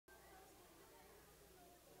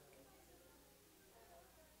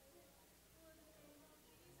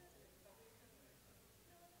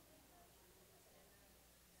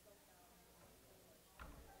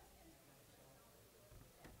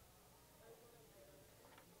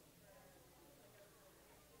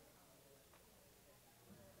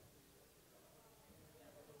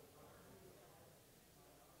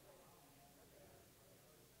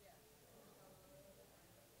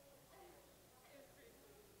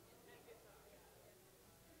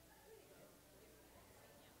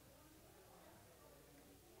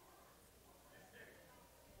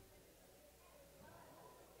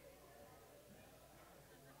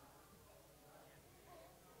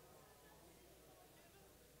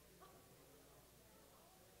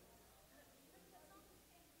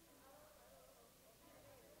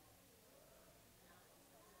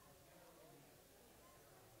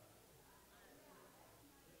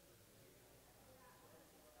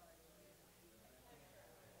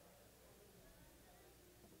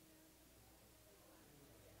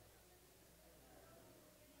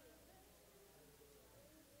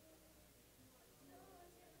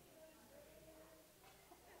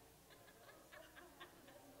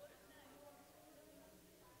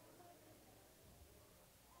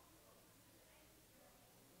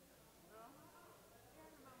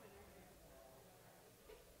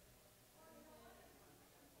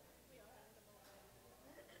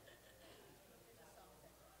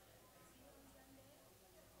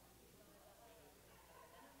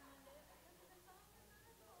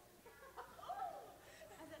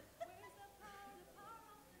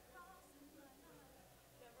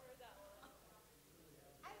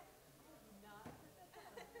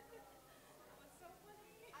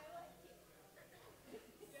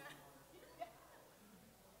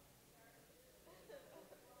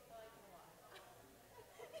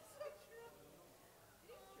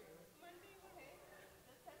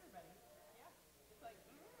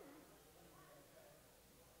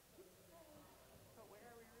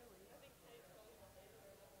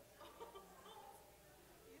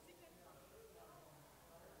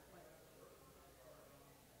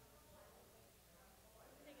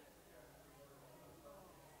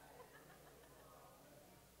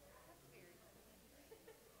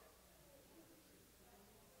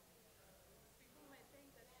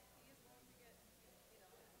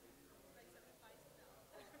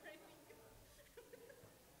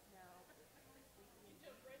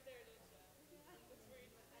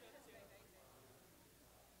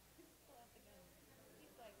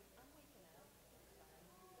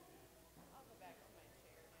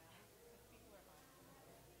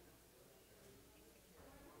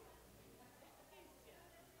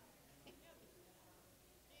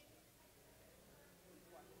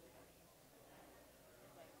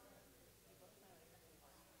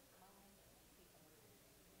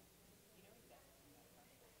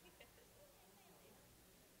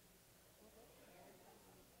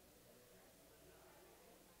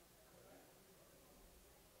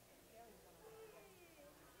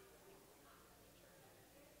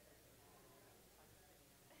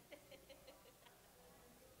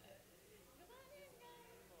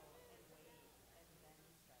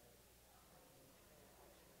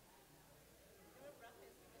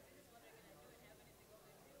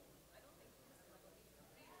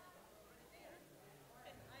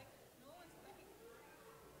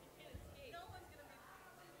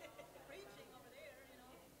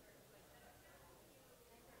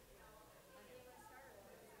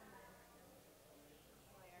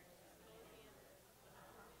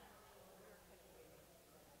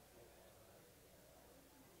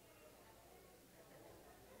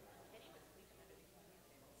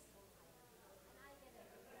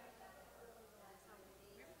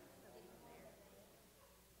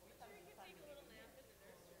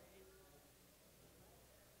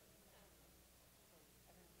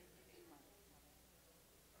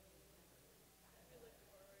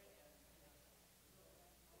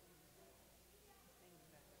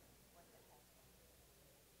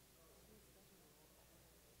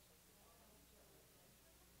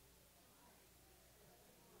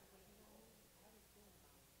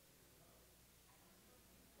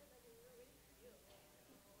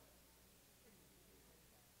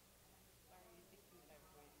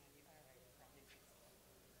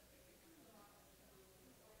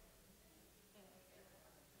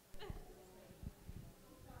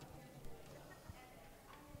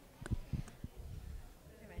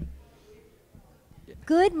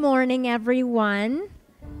Good morning, everyone.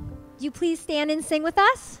 You please stand and sing with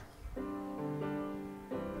us?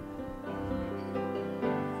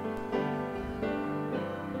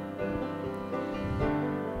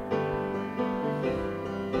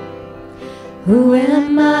 Who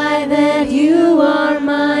am I that you are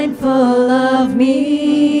mindful of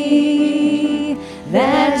me,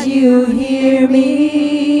 that you hear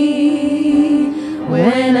me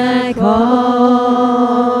when I call?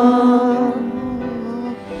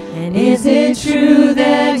 And is it true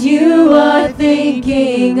that you are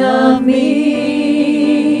thinking of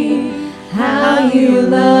me, how you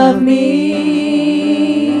love me?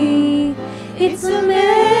 It's amazing.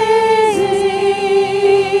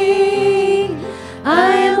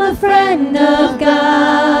 I am a friend of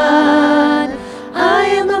God. I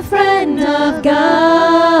am a friend of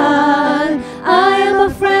God. I am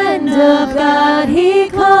a friend of God. He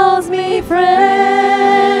calls me friend.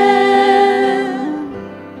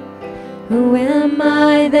 Who am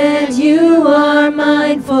I that you are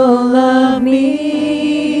mindful of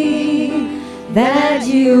me, that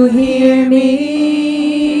you hear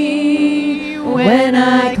me when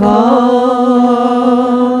I call?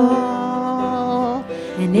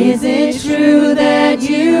 And is it true that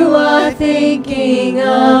you are thinking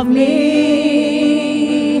of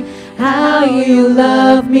me, how you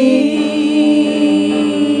love me?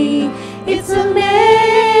 It's amazing.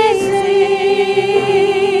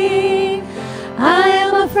 I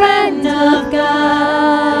am a friend of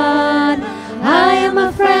God. I am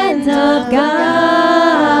a friend of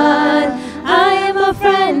God. I am a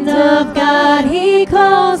friend of God. He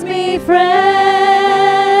calls me friend.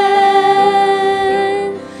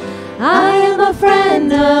 I am a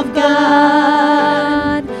friend of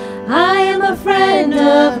God. I am a friend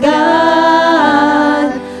of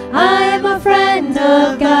God. I am a friend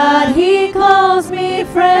of God. He calls me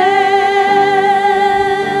friend.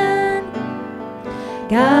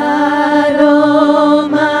 God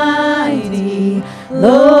Almighty,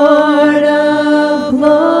 Lord of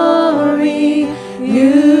glory,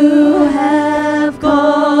 you have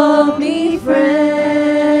called me friend.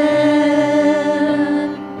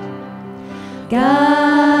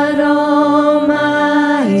 God Almighty,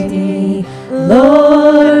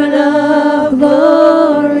 Lord of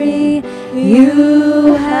glory,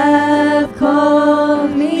 you have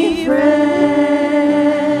called me friend.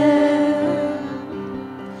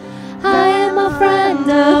 I am a friend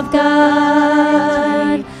of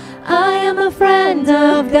God. I am a friend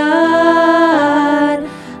of God.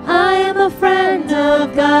 I am a friend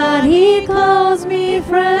of God. He calls me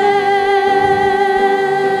friend.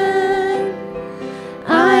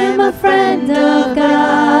 I am a friend of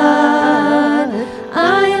God.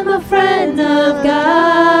 I am a friend of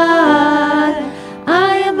God.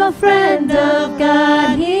 I am a friend of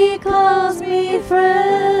God. He calls me friend.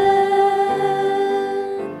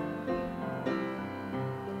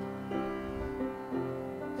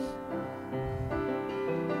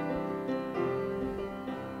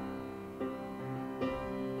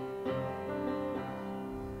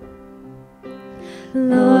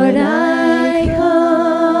 Lord, I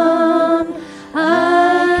come,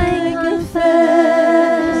 I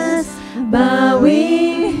confess,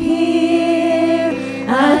 bowing here,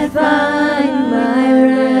 I find my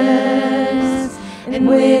rest, and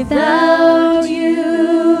without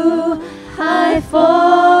you, I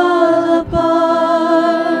fall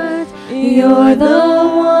apart. You're the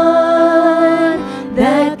one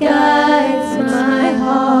that guides my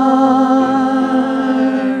heart.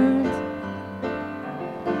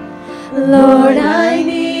 Lord, I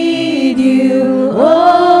need you,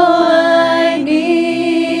 oh, I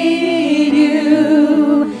need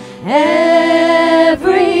you.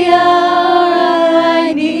 Every hour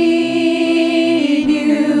I need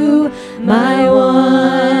you. My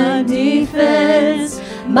one defense,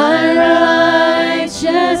 my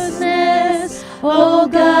righteousness, oh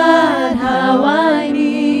God, how I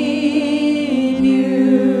need you.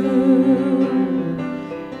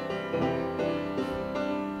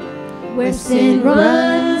 Where sin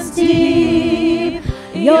runs deep,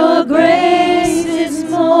 your grace is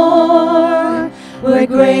more. Where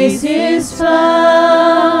grace is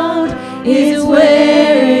found is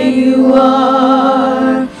where you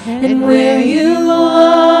are. And where you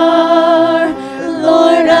are,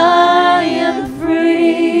 Lord, I am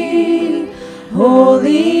free.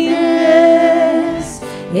 Holiness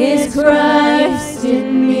is Christ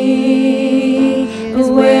in me. Is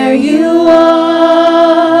where you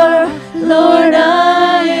are, Lord,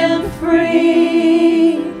 I am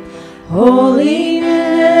free. Holiness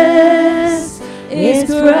is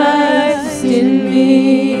Christ in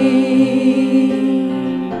me.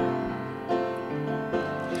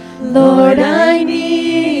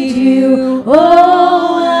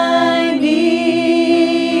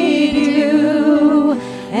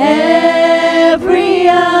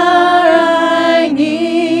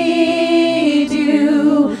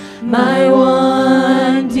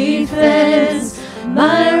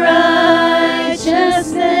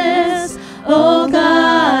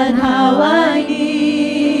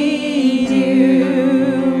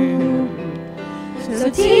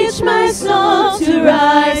 teach my soul to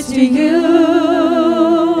rise to you.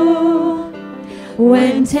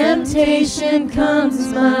 When temptation comes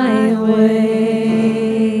my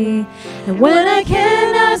way, and when I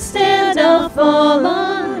cannot stand, I'll fall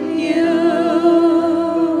on you.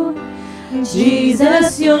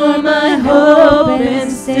 Jesus, you're my hope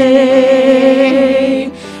and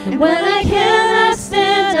stay. And when I cannot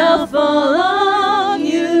stand, I'll fall on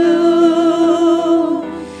you.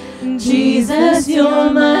 Jesus, you're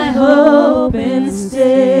my hope and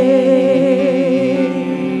stay.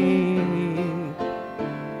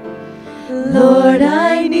 Lord,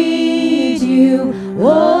 I need you.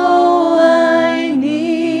 Oh, I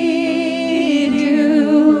need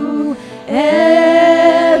you.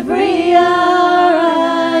 Every hour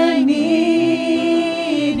I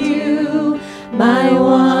need you. My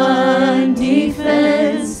one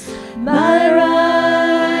defense, my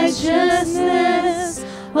righteousness.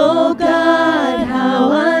 Oh God,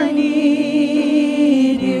 how I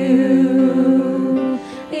need you.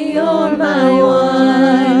 You're my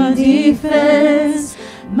one defense,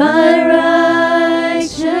 my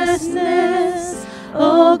righteousness.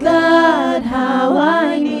 Oh God, how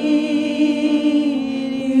I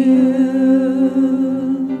need you.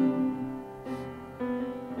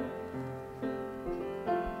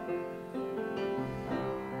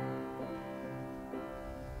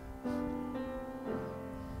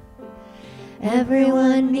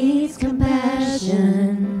 Everyone needs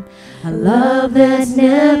compassion, a love that's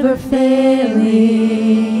never failing.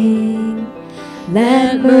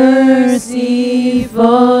 Let mercy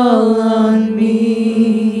fall on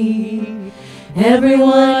me.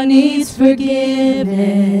 Everyone needs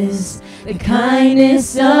forgiveness, the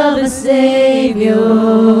kindness of a Savior,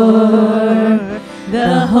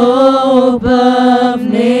 the hope of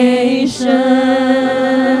nations.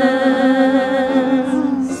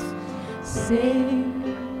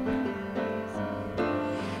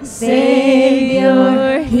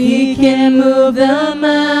 Savior, He can move the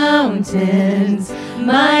mountains.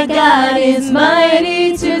 My God is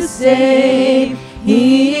mighty to save.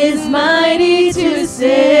 He is mighty to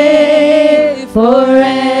save.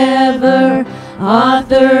 Forever,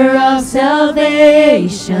 author of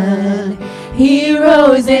salvation. He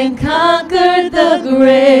rose and conquered the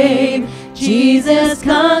grave. Jesus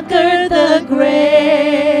conquered the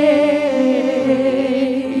grave.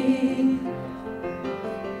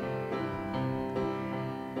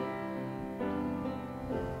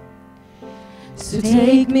 So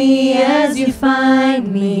take me as you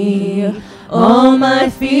find me, all my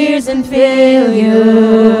fears and failures.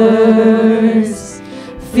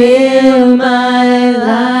 Fill my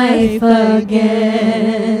life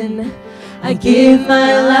again. I give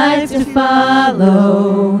my life to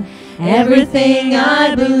follow everything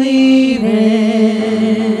I believe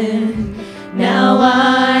in. Now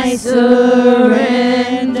I surrender.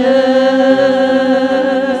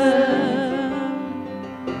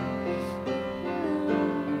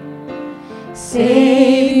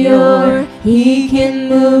 Savior, He can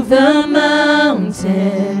move the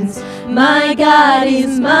mountains. My God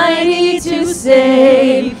is mighty to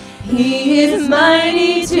save. He is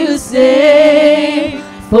mighty to save.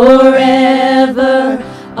 Forever,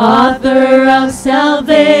 author of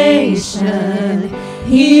salvation.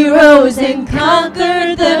 He rose and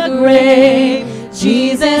conquered the grave.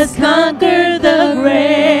 Jesus conquered the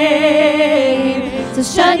grave. So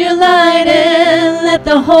shine your light and let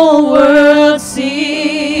the whole world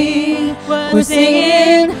see. We're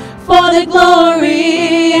singing for the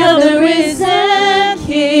glory of the risen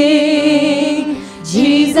King.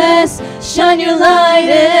 Jesus, shine your light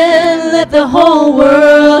and let the whole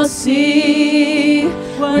world see.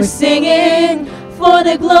 We're singing for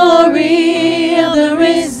the glory of the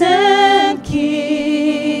risen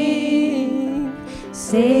King.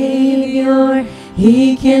 Savior,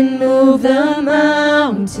 He can move the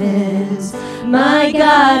mountains. My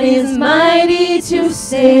God is mighty to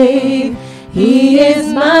save. He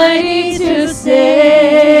is mighty to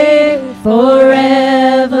save.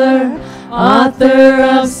 Forever, author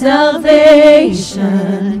of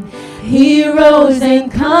salvation. He rose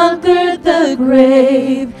and conquered the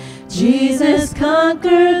grave. Jesus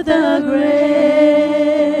conquered the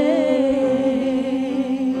grave.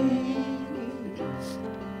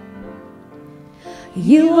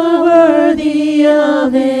 You are worthy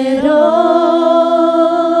of it all.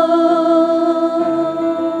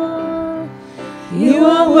 You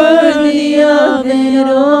are worthy of it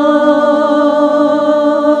all.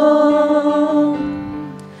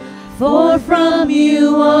 For from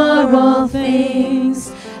you are all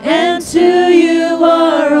things, and to you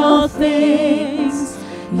are all things.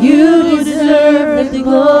 You deserve the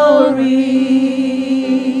glory.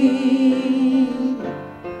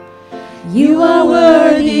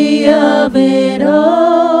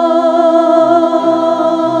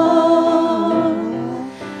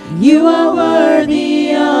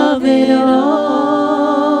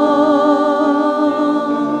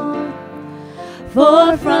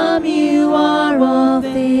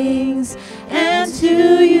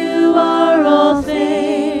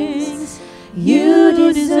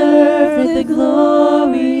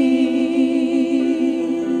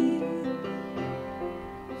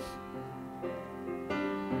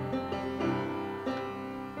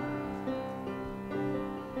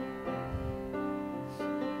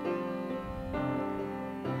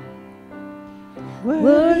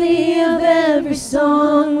 worthy of every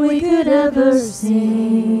song we could ever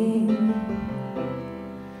sing,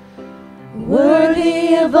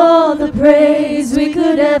 worthy of all the praise we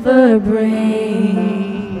could ever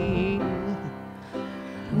bring,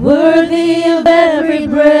 worthy of every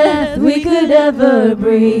breath we could ever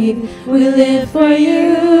breathe. We live for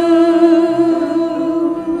you.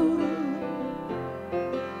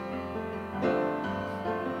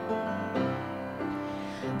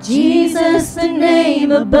 Jesus, the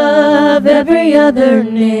name above every other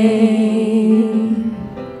name.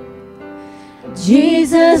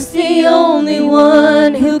 Jesus, the only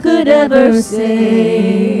one who could ever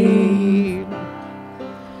save.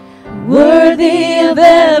 Worthy of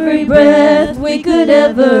every breath we could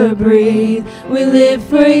ever breathe. We live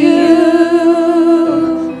for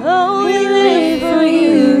you. Oh, we live for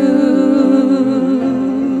you.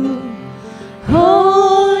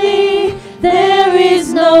 Holy, there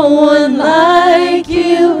is no one like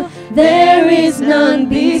you. There is none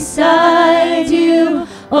beside you.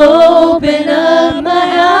 Open up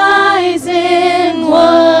my eyes in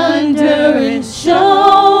wonder and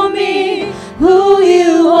show me who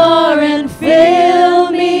you are, and fill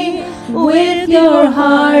me with your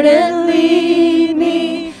heart and lead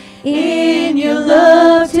me in your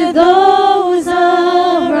love to those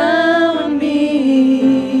around me.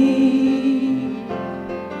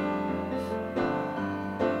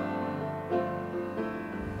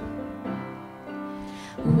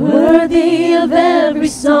 Worthy of every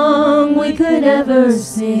song we could ever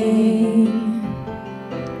sing,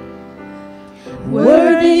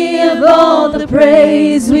 worthy of all the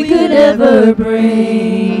praise we could ever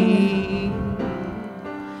bring,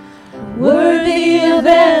 worthy of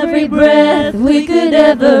every breath we could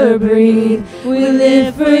ever breathe. We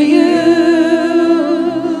live for you.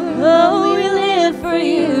 Oh, we live for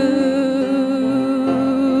you.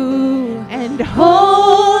 And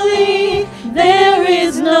holy, there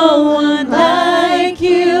is no one like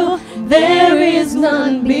you. There is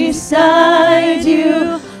none beside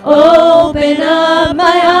you. Open up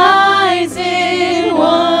my eyes in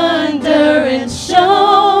wonder and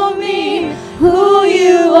show me who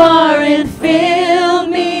you are, and fill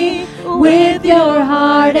me with your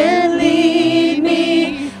heart and lead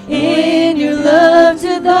me in your love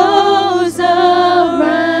to those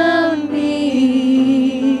around me.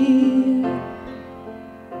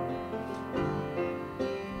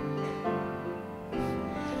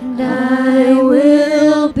 And I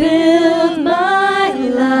will build my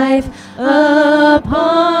life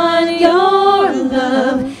upon your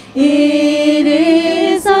love. It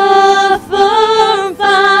is a firm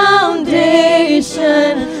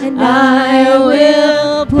foundation, and I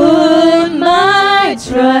will put my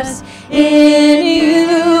trust in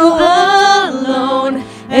you alone,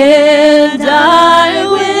 and I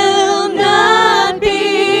will not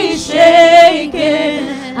be shaken.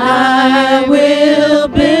 I will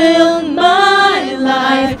build my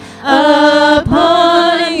life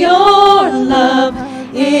upon your love.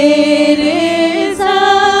 It is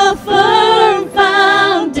a firm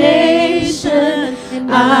foundation,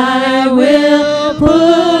 and I will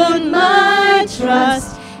put my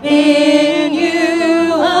trust in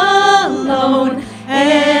you alone,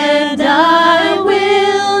 and I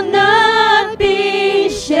will not be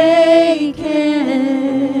shaken.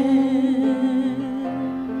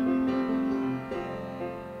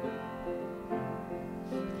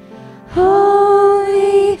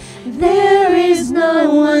 Holy, there is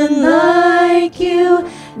no one like you.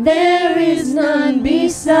 There is none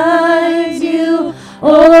beside you.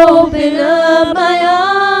 Open up my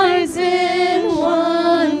eyes in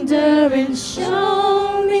wonder and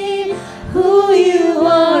show me who you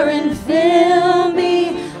are, and fill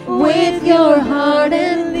me with your heart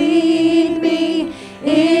and lead me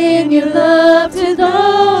in your love to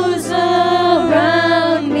those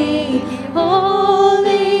around me.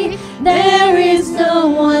 Holy, there is no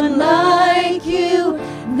one like you.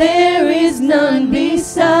 There is none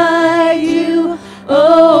beside you.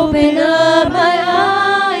 Open up my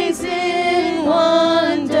eyes in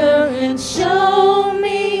wonder and show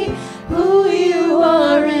me who you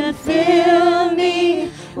are, and fill me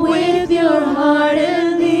with your heart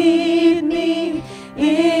and lead me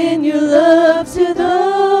in your love to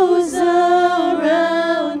those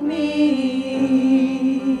around me.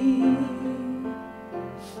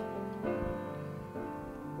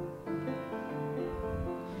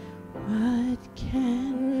 What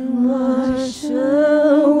can wash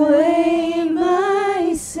away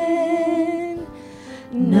my sin?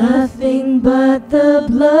 Nothing but the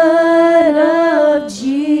blood of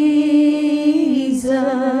Jesus.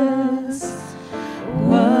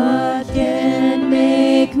 What can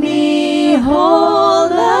make me whole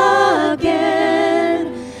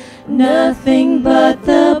Nothing but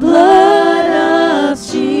the blood of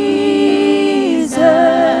Jesus.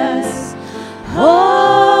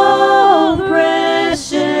 Oh,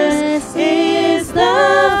 precious is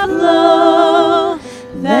the flow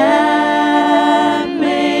that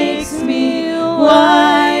makes me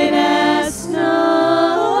white as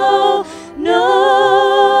snow.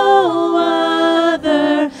 No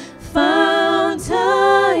other fount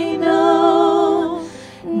I know.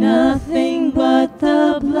 Nothing but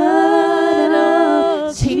the blood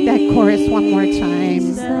of Jesus. Take that chorus one more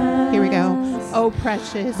time. Here we go. Oh,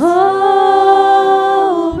 precious.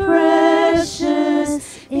 Oh,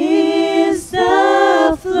 precious is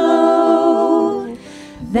the flow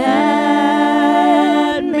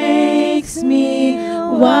that makes me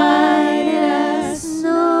white as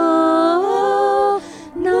snow.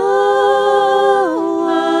 No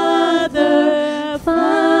other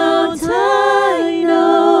fount I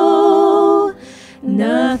know.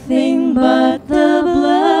 Nothing but the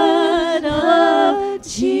blood of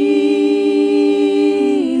Jesus.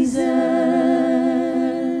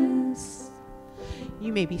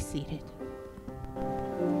 You may be seated.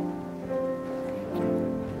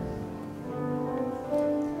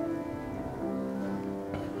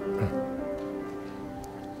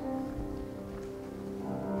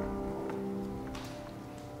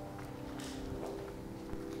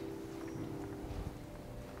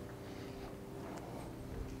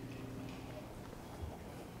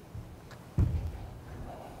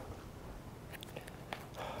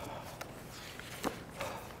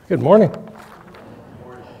 Good morning.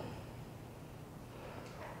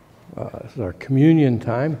 This is our communion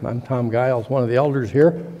time. I'm Tom Giles, one of the elders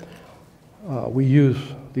here. We use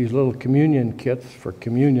these little communion kits for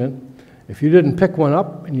communion. If you didn't pick one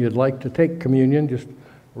up and you'd like to take communion, just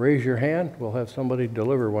raise your hand. We'll have somebody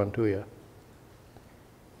deliver one to you.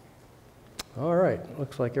 All right,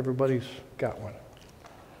 looks like everybody's got one.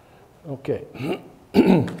 Okay.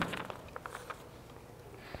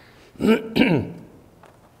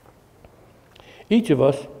 Each of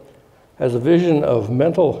us has a vision of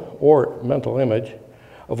mental image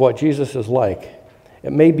of what Jesus is like.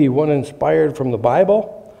 It may be one inspired from the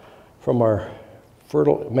Bible, from our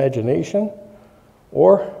fertile imagination,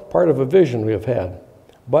 or part of a vision we have had.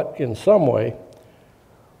 But in some way,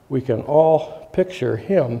 we can all picture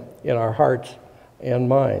him in our hearts and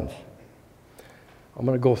minds. I'm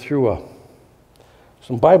going to go through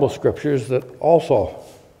some Bible scriptures that also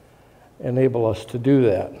enable us to do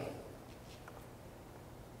that.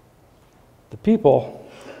 The people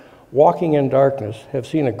walking in darkness have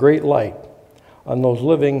seen a great light. On those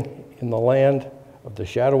living in the land of the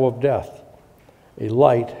shadow of death, a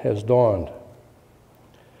light has dawned.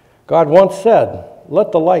 God once said,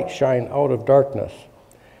 "Let the light shine out of darkness."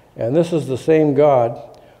 And this is the same God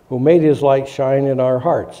who made his light shine in our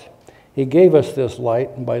hearts. He gave us this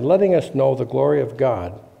light by letting us know the glory of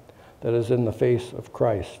God that is in the face of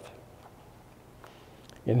Christ.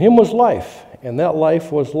 In him was life, and that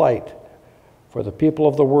life was light for the people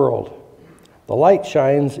of the world. The light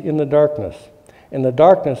shines in the darkness, and the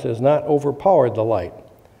darkness has not overpowered the light.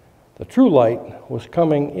 The true light was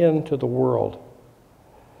coming into the world.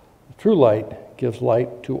 The true light gives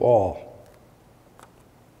light to all.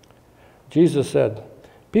 Jesus said,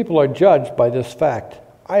 "People are judged by this fact.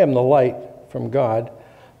 I am the light from God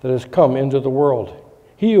that has come into the world.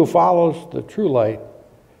 He who follows the true light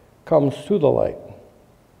comes to the light.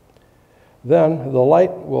 Then the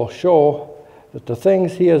light will show that the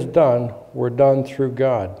things he has done were done through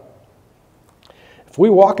God. If we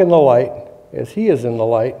walk in the light, as he is in the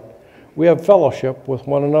light, we have fellowship with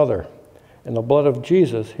one another, and the blood of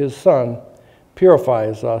Jesus, his Son,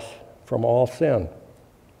 purifies us from all sin."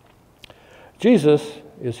 Jesus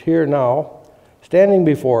is here now, standing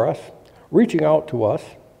before us, reaching out to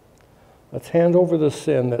us. Let's hand over the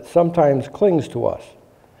sin that sometimes clings to us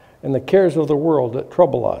and the cares of the world that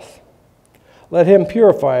trouble us. Let him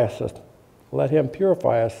purify us. Let him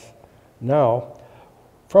purify us now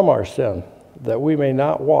from our sin, that we may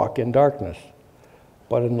not walk in darkness,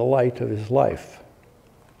 but in the light of his life.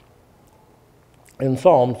 In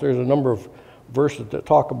Psalms, there's a number of verses that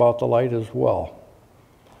talk about the light as well.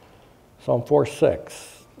 Psalm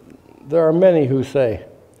 4:6. There are many who say,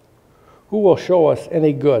 "Who will show us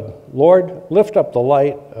any good? Lord, lift up the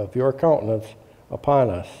light of your countenance upon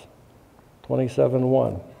us."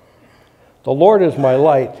 27:1. The Lord is my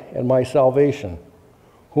light and my salvation.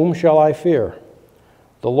 Whom shall I fear?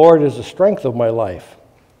 The Lord is the strength of my life.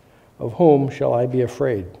 Of whom shall I be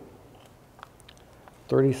afraid?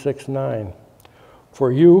 36:9. For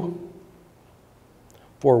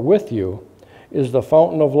with you is the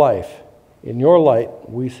fountain of life. In your light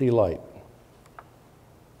we see light.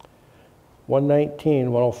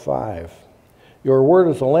 119, 105. Your word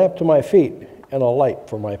is a lamp to my feet and a light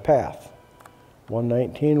for my path.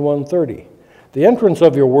 119, 130. The entrance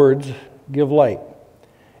of your words give light.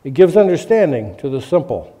 It gives understanding to the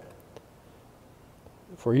simple.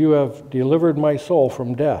 For you have delivered my soul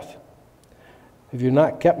from death. Have you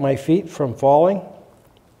not kept my feet from falling?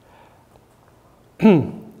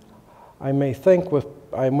 I may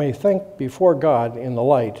think before God in the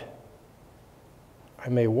light. I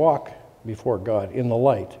may walk before God in the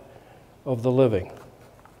light of the living.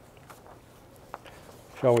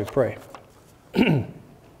 Shall we pray?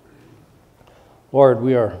 Lord,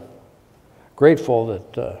 we are grateful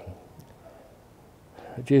that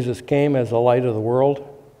Jesus came as the light of the world,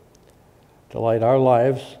 to light our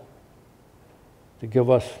lives, to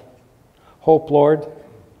give us hope, Lord.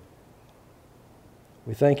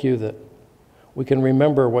 We thank you that we can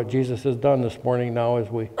remember what Jesus has done this morning now as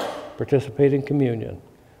we participate in communion.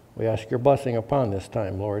 We ask your blessing upon this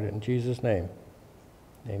time, Lord, in Jesus' name.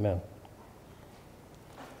 Amen.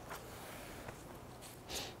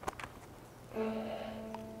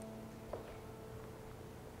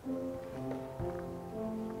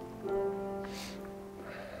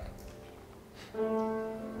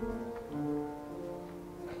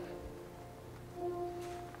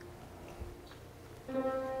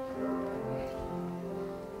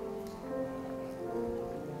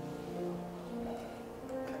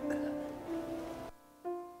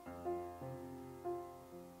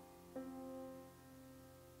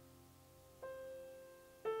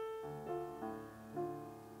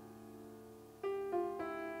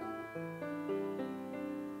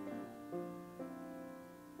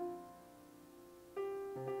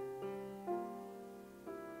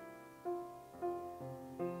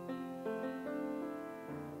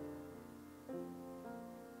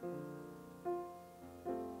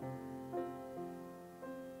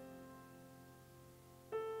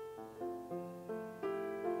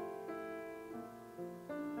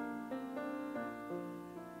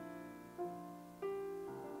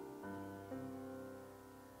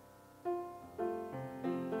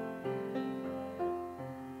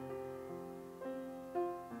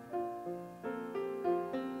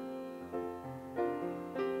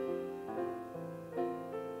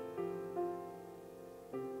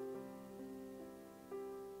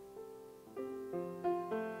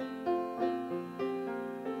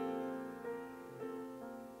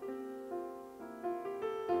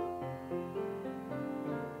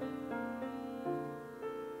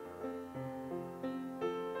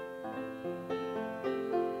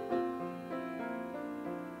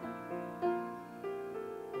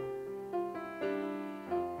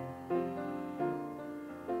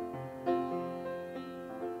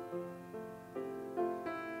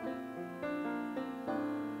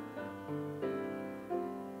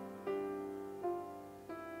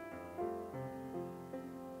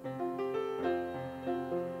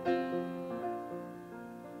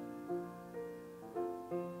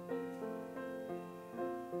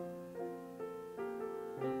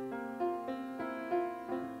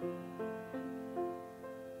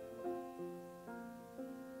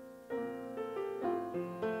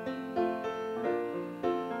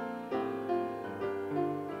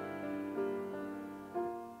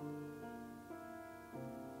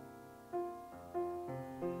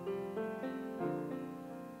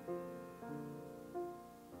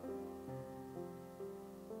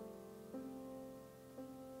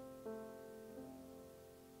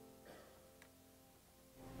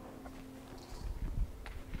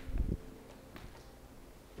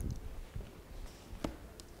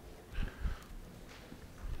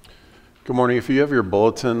 Good morning. If you have your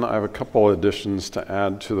bulletin, I have a couple additions to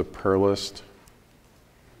add to the prayer list.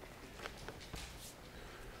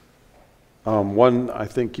 One, I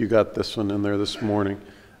think you got this one in there this morning.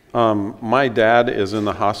 My dad is in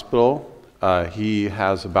the hospital. He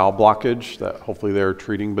has a bowel blockage that hopefully they're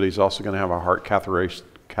treating, but he's also going to have a heart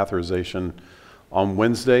catheterization on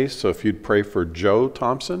Wednesday. So if you'd pray for Joe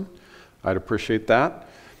Thompson, I'd appreciate that.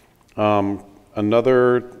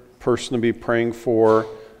 Another person to be praying for,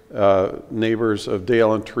 neighbors of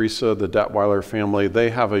Dale and Teresa, the Detweiler family. They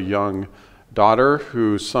have a young daughter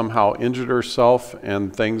who somehow injured herself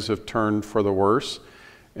and things have turned for the worse.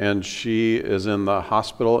 And she is in the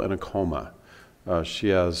hospital in a coma. She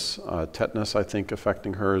has tetanus, I think,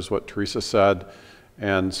 affecting her, is what Teresa said,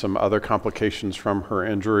 and some other complications from her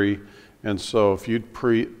injury. And so if you'd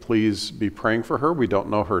please be praying for her. We don't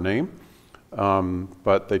know her name,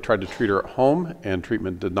 but they tried to treat her at home and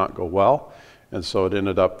treatment did not go well. And so it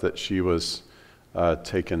ended up that she was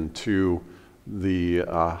taken to the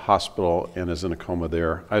hospital and is in a coma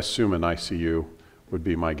there. I assume an ICU would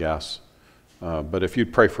be my guess. But if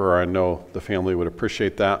you'd pray for her, I know the family would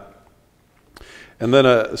appreciate that. And then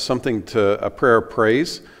a prayer of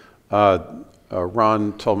praise.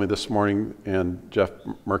 Ron told me this morning, and Jeff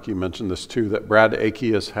Murky mentioned this too, that Brad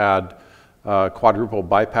Akey has had quadruple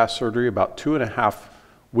bypass surgery about 2.5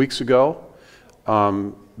 weeks ago.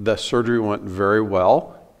 The surgery went very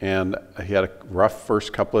well, and he had a rough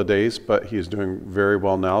first couple of days, but he's doing very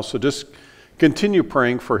well now. So just continue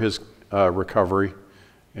praying for his recovery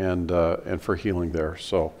and for healing there.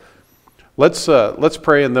 So let's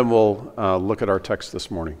pray, and then we'll look at our text this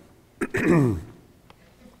morning.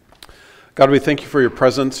 God, we thank you for your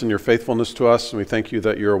presence and your faithfulness to us, and we thank you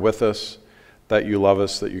that you're with us, that you love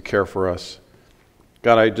us, that you care for us.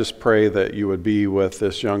 God, I just pray that you would be with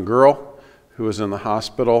this young girl who is in the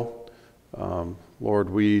hospital. Lord,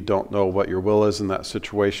 we don't know what your will is in that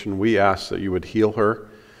situation. We ask that you would heal her,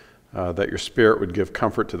 that your Spirit would give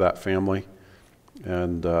comfort to that family,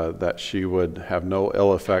 and that she would have no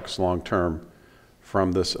ill effects long term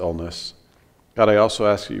from this illness. God, I also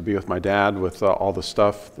ask that you be with my dad with all the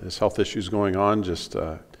stuff, his health issues going on. Just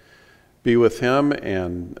be with him,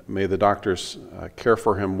 and may the doctors care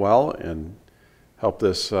for him well and help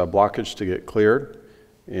this blockage to get cleared.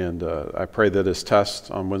 And I pray that his test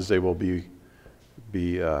on Wednesday will be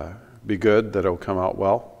good, that it'll come out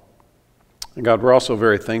well. And God, we're also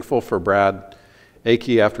very thankful for Brad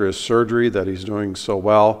Akey after his surgery, that he's doing so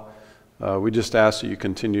well. We just ask that you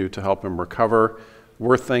continue to help him recover.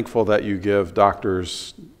 We're thankful that you give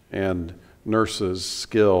doctors and nurses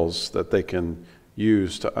skills that they can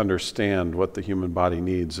use to understand what the human body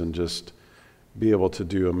needs and just be able to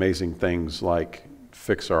do amazing things like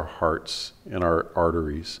fix our hearts and our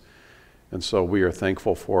arteries. And so we are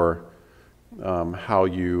thankful for how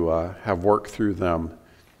you have worked through them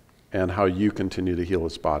and how you continue to heal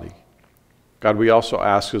his body. God, we also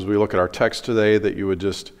ask as we look at our text today that you would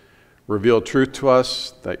just reveal truth to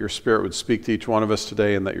us, that your Spirit would speak to each one of us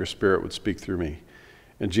today, and that your Spirit would speak through me.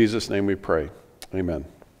 In Jesus' name we pray. Amen.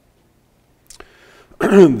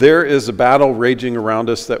 There is a battle raging around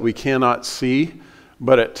us that we cannot see,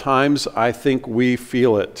 but at times I think we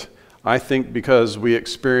feel it. I think because we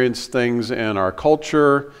experience things in our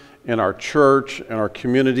culture, in our church, in our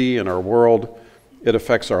community, in our world, it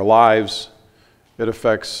affects our lives. It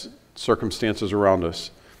affects circumstances around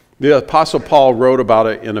us. The Apostle Paul wrote about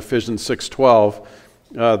it in Ephesians 6:12.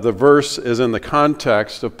 The verse is in the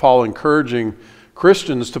context of Paul encouraging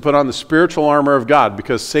Christians to put on the spiritual armor of God,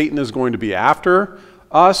 because Satan is going to be after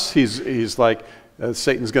us. He's like,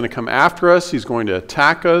 Satan's going to come after us. He's going to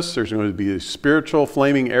attack us. There's going to be spiritual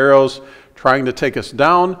flaming arrows trying to take us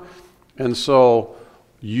down. And so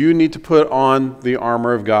you need to put on the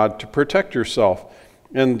armor of God to protect yourself.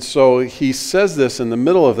 And so he says this in the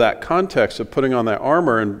middle of that context of putting on that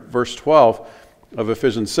armor in verse 12 of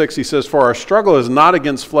Ephesians 6. He says, "For our struggle is not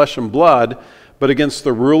against flesh and blood, but against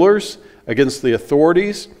the rulers, against the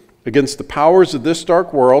authorities, against the powers of this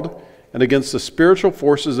dark world, and against the spiritual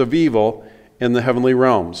forces of evil in the heavenly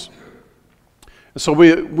realms." So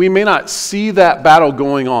we may not see that battle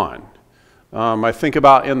going on. I think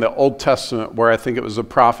about in the Old Testament where I think it was a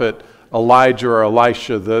prophet Elijah or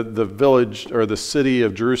Elisha, the village or the city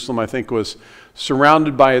of Jerusalem, I think, was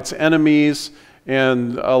surrounded by its enemies,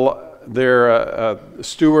 and their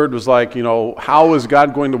steward was like, how is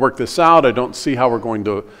God going to work this out? I don't see how we're going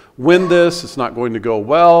to win this. It's not going to go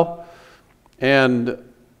well. And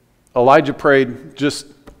Elijah prayed, just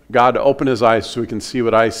God to open his eyes so he can see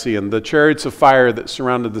what I see. And the chariots of fire that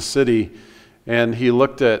surrounded the city, and he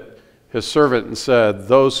looked at his servant and said,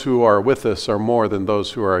 "Those who are with us are more than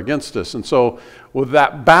those who are against us." And so with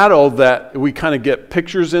that battle that we kind of get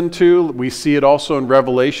pictures into, we see it also in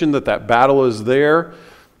Revelation that battle is there.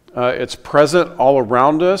 It's present all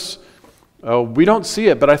around us. We don't see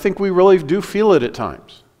it, but I think we really do feel it at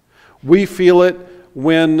times. We feel it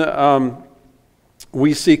when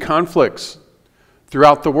we see conflicts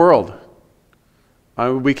throughout the world.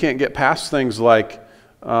 We can't get past things like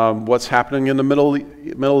what's happening in the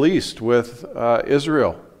Middle East with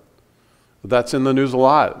Israel. That's in the news a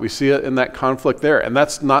lot. We see it in that conflict there. And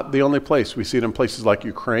that's not the only place. We see it in places like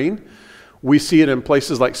Ukraine. We see it in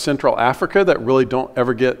places like Central Africa that really don't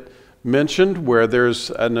ever get mentioned, where there's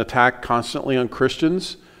an attack constantly on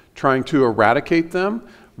Christians trying to eradicate them.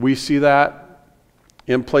 We see that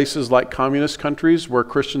in places like communist countries where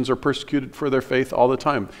Christians are persecuted for their faith all the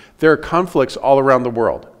time. There are conflicts all around the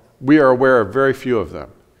world. We are aware of very few of them.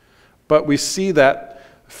 But we see that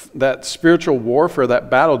spiritual warfare, that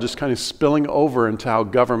battle, just kind of spilling over into how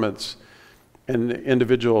governments and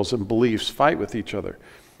individuals and beliefs fight with each other.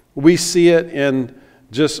 We see it in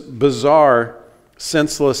just bizarre,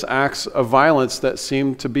 senseless acts of violence that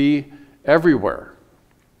seem to be everywhere.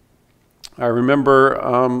 I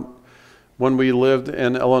remember when we lived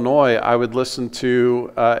in Illinois, I would listen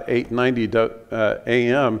to 890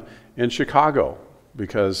 AM in Chicago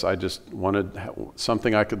because I just wanted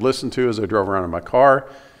something I could listen to as I drove around in my car.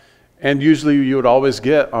 And usually you would always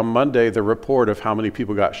get on Monday the report of how many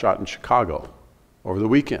people got shot in Chicago over the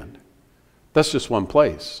weekend. That's just one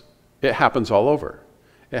place. It happens all over.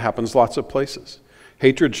 It happens lots of places.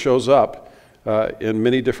 Hatred shows up in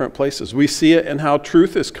many different places. We see it in how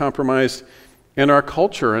truth is compromised in our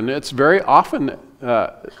culture, and it's very often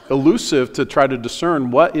elusive to try to discern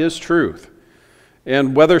what is truth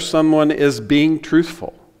and whether someone is being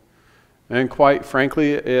truthful. And quite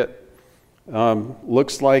frankly, it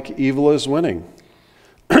looks like evil is winning.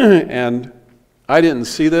 And I didn't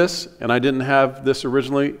see this, and I didn't have this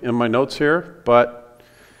originally in my notes here, but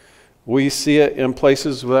we see it in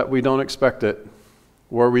places that we don't expect it,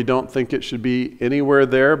 where we don't think it should be anywhere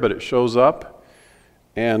there, but it shows up.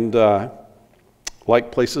 And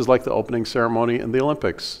like places like the opening ceremony in the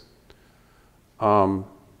Olympics.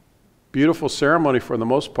 Beautiful ceremony for the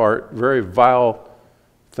most part, very vile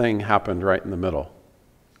thing happened right in the middle.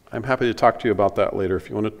 I'm happy to talk to you about that later if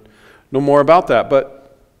you want to know more about that.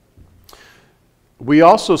 But we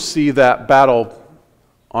also see that battle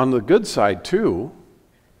on the good side too.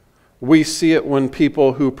 We see it when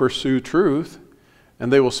people who pursue truth,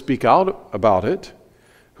 and they will speak out about it,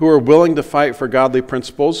 who are willing to fight for godly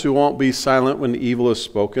principles, who won't be silent when evil is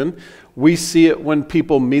spoken. We see it when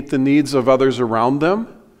people meet the needs of others around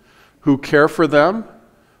them, who care for them,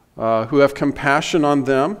 who have compassion on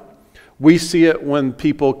them. We see it when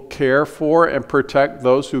people care for and protect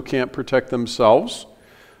those who can't protect themselves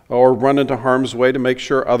or run into harm's way to make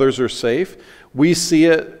sure others are safe. We see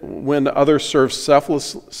it when others serve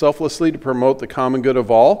selflessly to promote the common good of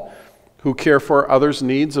all, who care for others'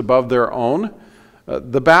 needs above their own.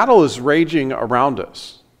 The battle is raging around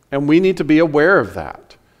us, and we need to be aware of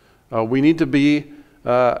that. We need to be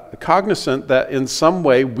cognizant that in some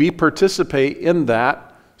way we participate in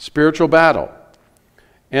that spiritual battle.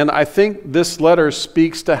 And I think this letter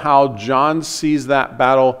speaks to how John sees that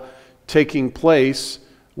battle taking place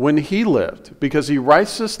when he lived, because he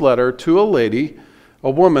writes this letter to a lady, a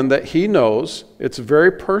woman that he knows. It's very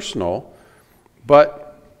personal,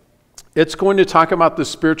 but it's going to talk about the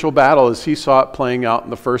spiritual battle as he saw it playing out in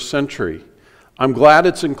the first century. I'm glad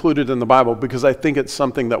it's included in the Bible because I think it's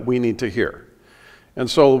something that we need to hear. And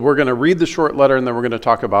so we're going to read the short letter, and then we're going to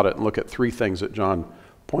talk about it and look at three things that John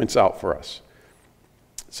points out for us.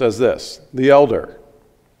 It says this: the elder,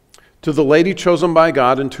 to the lady chosen by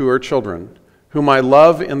God and to her children, whom I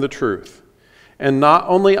love in the truth, and not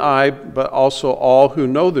only I, but also all who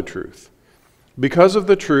know the truth, because of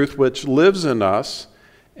the truth which lives in us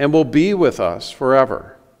and will be with us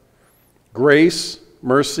forever. Grace,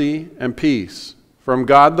 mercy, and peace from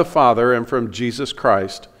God the Father and from Jesus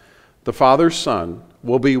Christ, the Father's Son,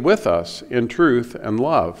 will be with us in truth and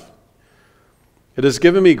love. It has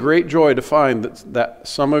given me great joy to find that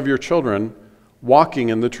some of your children walking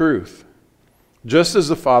in the truth, just as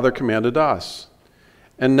the Father commanded us.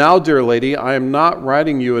 And now, dear lady, I am not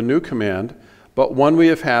writing you a new command, but one we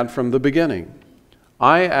have had from the beginning.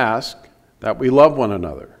 I ask that we love one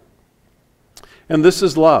another. And this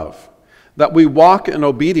is love, that we walk in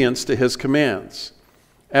obedience to his commands.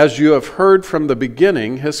 As you have heard from the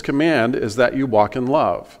beginning, his command is that you walk in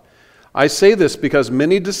love. I say this because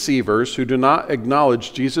many deceivers who do not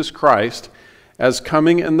acknowledge Jesus Christ as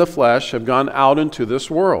coming in the flesh have gone out into this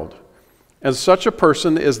world. And such a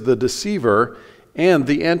person is the deceiver and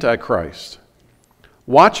the antichrist.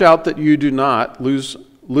 Watch out that you do not lose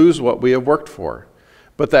what we have worked for,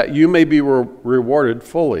 but that you may be rewarded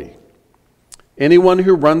fully. Anyone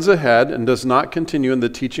who runs ahead and does not continue in the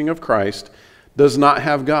teaching of Christ does not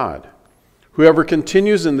have God. Whoever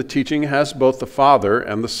continues in the teaching has both the Father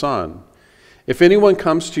and the Son. If anyone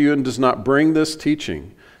comes to you and does not bring this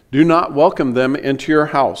teaching, do not welcome them into your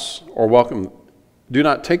house do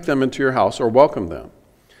not take them into your house or welcome them.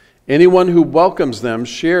 Anyone who welcomes them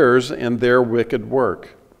shares in their wicked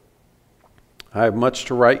work. I have much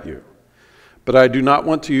to write you, but I do not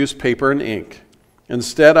want to use paper and ink.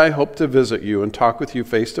 Instead, I hope to visit you and talk with you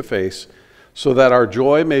face to face so that our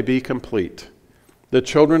joy may be complete. The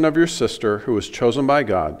children of your sister, who is chosen by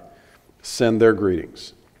God, send their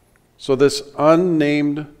greetings. So this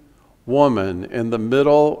unnamed woman in the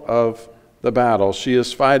middle of the battle, she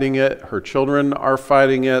is fighting it, her children are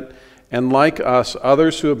fighting it, and like us,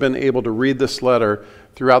 others who have been able to read this letter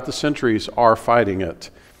throughout the centuries are fighting it.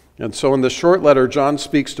 And so in the short letter, John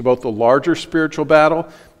speaks to both the larger spiritual battle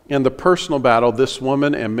and the personal battle this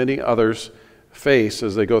woman and many others face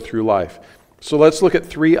as they go through life. So let's look at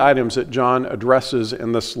 3 items that John addresses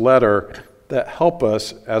in this letter that help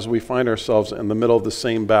us as we find ourselves in the middle of the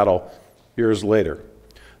same battle years later.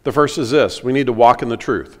 The first is this: we need to walk in the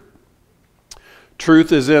truth.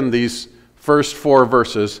 Truth is in these first 4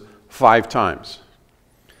 verses 5 times.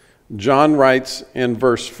 John writes in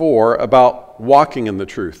verse 4 about walking in the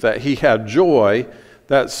truth, that he had joy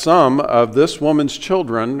that some of this woman's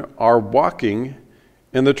children are walking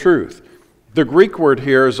in the truth. The Greek word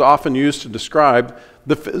here is often used to describe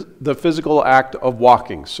the physical act of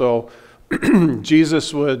walking. So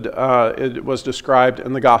Jesus it was described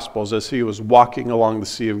in the Gospels as he was walking along the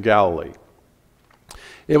Sea of Galilee.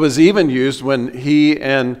 It was even used when he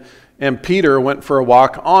and Peter went for a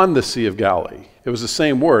walk on the Sea of Galilee. It was the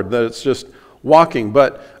same word, that it's just walking.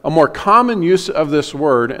 But a more common use of this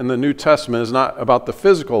word in the New Testament is not about the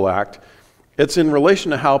physical act. It's in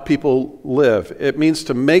relation to how people live. It means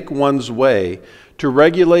to make one's way, to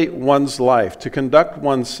regulate one's life, to conduct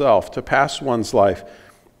oneself, to pass one's life,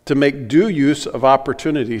 to make due use of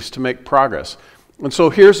opportunities to make progress. And so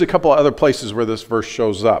here's a couple of other places where this verse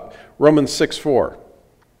shows up. Romans 6:4.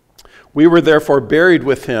 We were therefore buried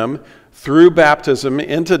with him through baptism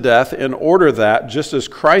into death, in order that, just as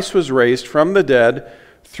Christ was raised from the dead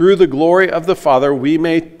through the glory of the Father,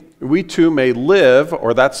 we too may live,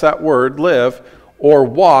 or that's that word, live, or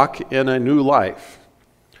walk in a new life.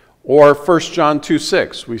 Or 1 John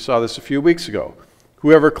 2:6, we saw this a few weeks ago.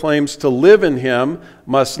 Whoever claims to live in him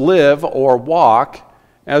must live or walk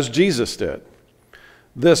as Jesus did.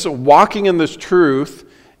 This walking in this truth,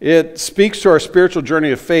 it speaks to our spiritual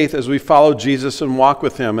journey of faith as we follow Jesus and walk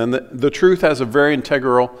with him. And the truth has a very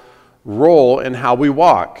integral role in how we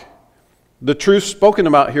walk. The truth spoken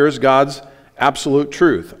about here is God's absolute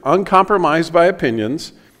truth, uncompromised by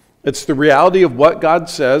opinions. It's the reality of what God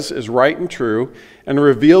says is right and true, and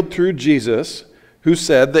revealed through Jesus, who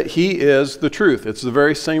said that he is the truth. It's the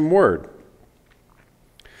very same word.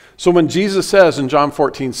 So when Jesus says in John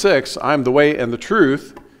 14:6, I am the way and the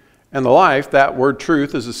truth and the life, that word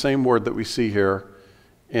truth is the same word that we see here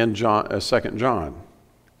in 2 John.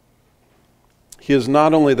 He is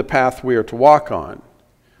not only the path we are to walk on,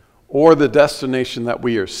 or the destination that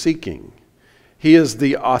we are seeking. He is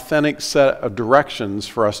the authentic set of directions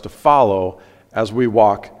for us to follow as we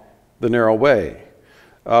walk the narrow way.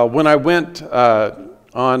 When I went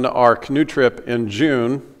on our canoe trip in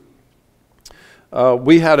June,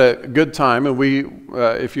 we had a good time, and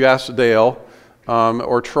if you asked Dale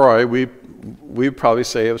or Troy, we'd probably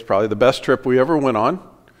say it was probably the best trip we ever went on.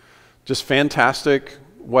 Just fantastic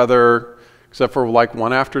weather, except for like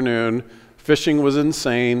one afternoon. Fishing was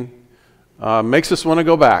insane. Makes us want to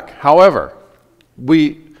go back. However,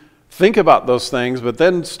 we think about those things, but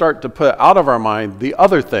then start to put out of our mind the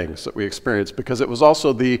other things that we experienced, because it was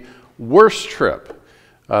also the worst trip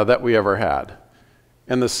that we ever had.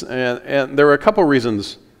 And there were a couple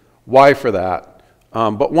reasons why for that,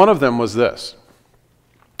 but one of them was this.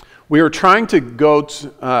 We were trying to go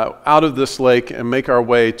out of this lake and make our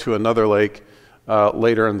way to another lake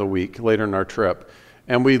later in the week, later in our trip.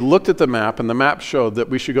 And we looked at the map, and the map showed that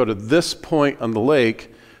we should go to this point on the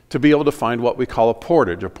lake to be able to find what we call a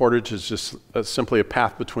portage. A portage is just simply a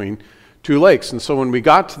path between two lakes. And so when we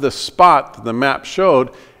got to the spot that the map showed,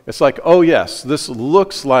 it's like, oh yes, this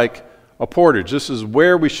looks like a portage. This is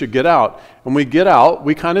where we should get out. When we get out,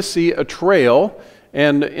 we kind of see a trail,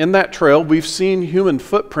 and in that trail, we've seen human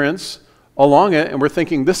footprints along it, and we're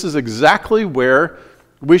thinking this is exactly where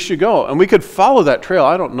we should go. And we could follow that trail,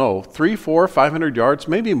 I don't know, 300, 400, 500 yards,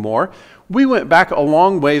 maybe more. We went back a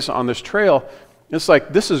long ways on this trail. It's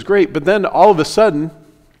like, this is great, but then all of a sudden,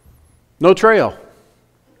 no trail.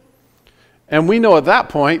 And we know at that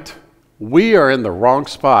point, we are in the wrong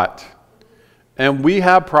spot, and we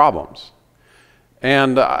have problems.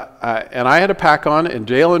 And I had a pack on, and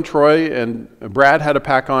Dale and Troy and Brad had a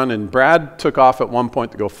pack on, and Brad took off at one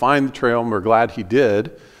point to go find the trail, and we're glad he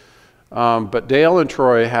did. But Dale and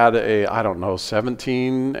Troy had a,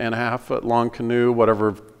 17.5-foot long canoe,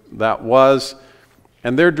 whatever that was,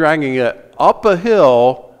 and they're dragging it up a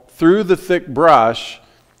hill through the thick brush,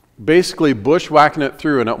 basically bushwhacking it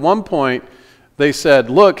through. And at one point, they said,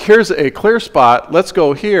 look, here's a clear spot, let's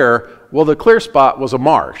go here. Well, the clear spot was a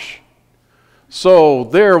marsh. So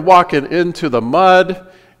they're walking into the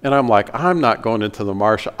mud, and I'm like, I'm not going into the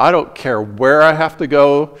marsh. I don't care where I have to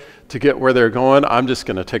go to get where they're going. I'm just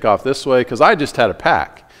going to take off this way, because I just had a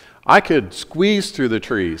pack. I could squeeze through the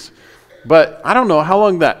trees. But I don't know how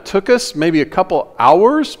long that took us, maybe a couple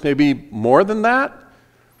hours, maybe more than that.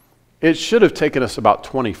 It should have taken us about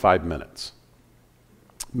 25 minutes,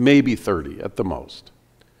 maybe 30 at the most.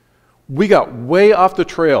 We got way off the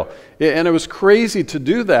trail, and it was crazy to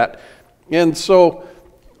do that. And so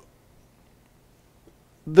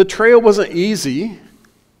the trail wasn't easy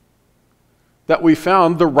that we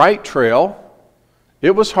found, the right trail.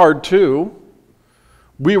 It was hard too.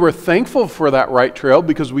 We were thankful for that right trail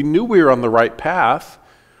because we knew we were on the right path.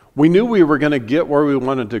 We knew we were going to get where we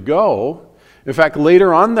wanted to go. In fact,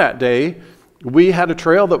 later on that day, we had a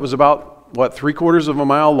trail that was about, 3/4 of a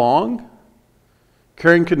mile long,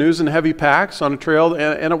 carrying canoes and heavy packs on a trail.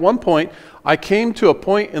 And at one point, I came to a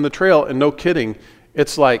point in the trail, and no kidding,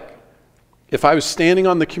 it's like if I was standing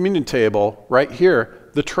on the communion table right here,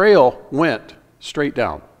 the trail went straight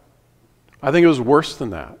down. I think it was worse than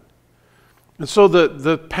that. And so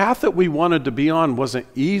the path that we wanted to be on wasn't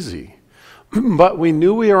easy, but we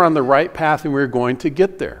knew we were on the right path and we were going to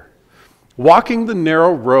get there. Walking the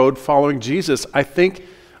narrow road following Jesus, I think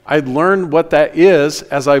I learned what that is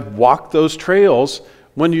as I walked those trails.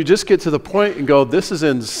 When you just get to the point and go, this is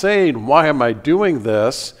insane, why am I doing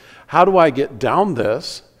this? How do I get down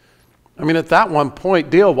this? I mean, at that one point,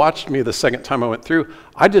 Dale watched me the second time I went through.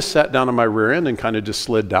 I just sat down on my rear end and kind of just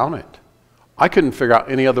slid down it. I couldn't figure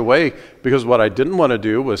out any other way because what I didn't want to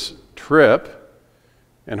do was trip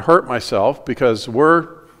and hurt myself because we're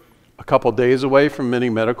a couple days away from any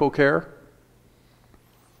medical care.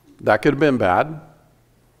 That could have been bad.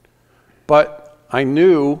 But I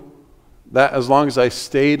knew that as long as I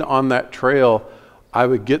stayed on that trail, I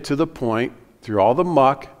would get to the point through all the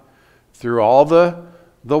muck, through all the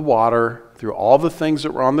water, through all the things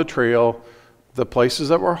that were on the trail, the places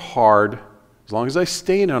that were hard. As long as I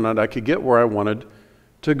stayed on it, I could get where I wanted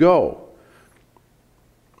to go.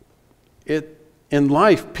 In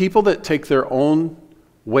life, people that take their own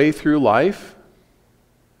way through life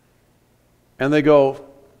and they go,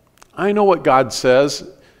 I know what God says.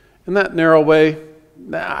 In that narrow way,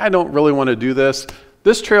 I don't really want to do this.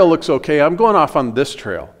 This trail looks okay. I'm going off on this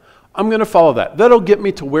trail. I'm going to follow that. That'll get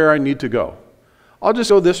me to where I need to go. I'll just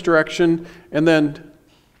go this direction. And then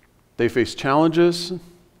they face challenges.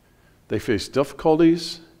 They face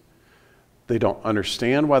difficulties. They don't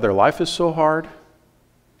understand why their life is so hard.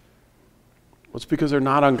 Well, it's because they're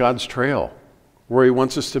not on God's trail where He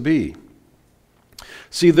wants us to be.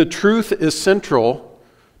 See, the truth is central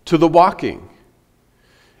to the walking.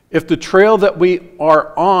 If the trail that we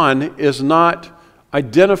are on is not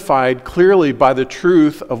identified clearly by the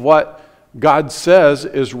truth of what God says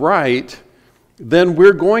is right, then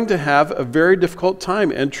we're going to have a very difficult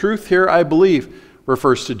time. And truth here, I believe,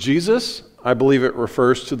 refers to Jesus. I believe it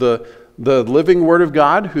refers to the living Word of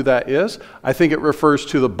God, who that is. I think it refers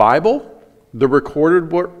to the Bible, the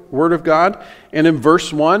recorded Word of God. And in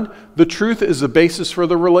verse 1, the truth is the basis for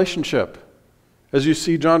the relationship. As you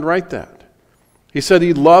see John write that. He said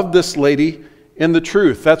he loved this lady in the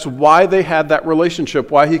truth. That's why they had that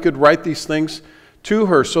relationship, why he could write these things to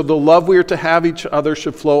her. So the love we are to have each other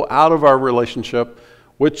should flow out of our relationship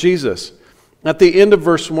with Jesus. At the end of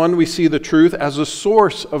verse 1, we see the truth as a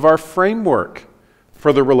source of our framework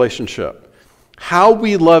for the relationship. How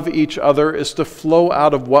we love each other is to flow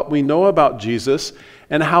out of what we know about Jesus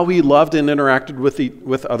and how he loved and interacted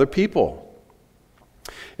with other people.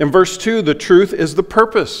 In verse 2, the truth is the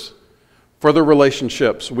purpose for the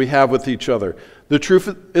relationships we have with each other. The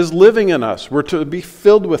truth is living in us. We're to be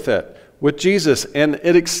filled with it, with Jesus. And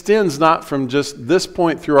it extends not from just this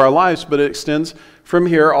point through our lives, but it extends from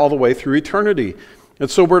here all the way through eternity. And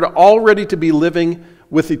so we're already to be living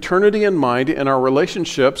with eternity in mind in our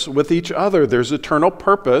relationships with each other. There's eternal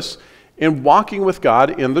purpose in walking with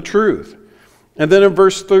God in the truth. And then in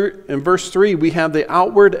verse 3, we have the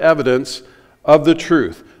outward evidence of the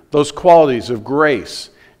truth, those qualities of grace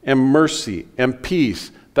and mercy and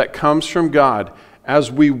peace that comes from God.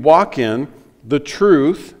 As we walk in the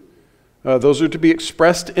truth, those are to be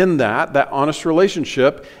expressed in that honest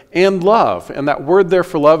relationship, and love. And that word there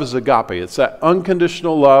for love is agape. It's that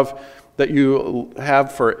unconditional love that you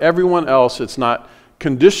have for everyone else. It's not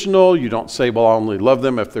conditional. You don't say, well, I only love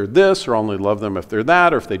them if they're this, or I only love them if they're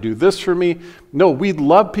that, or if they do this for me. No, we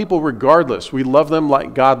love people regardless. We love them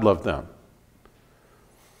like God loved them.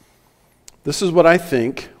 This is what I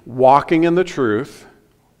think walking in the truth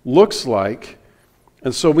looks like.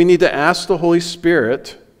 And so we need to ask the Holy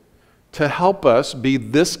Spirit to help us be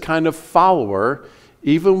this kind of follower,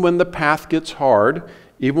 even when the path gets hard,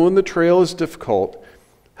 even when the trail is difficult.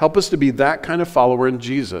 Help us to be that kind of follower in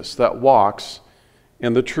Jesus that walks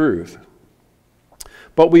in the truth.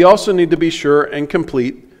 But we also need to be sure and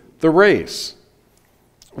complete the race.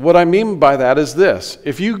 What I mean by that is this.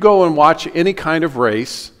 If you go and watch any kind of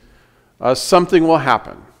race, something will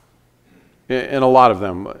happen in a lot of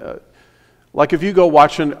them. Like if you go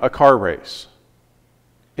watching a car race,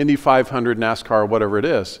 Indy 500, NASCAR, whatever it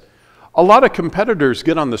is, A lot of competitors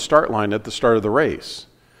get on the start line at the start of the race.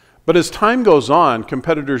 But as time goes on,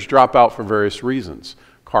 competitors drop out for various reasons.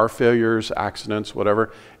 Car failures, accidents,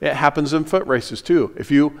 whatever. It happens in foot races too.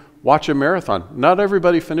 If you watch a marathon, not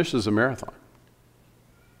everybody finishes a marathon.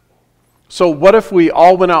 So what if we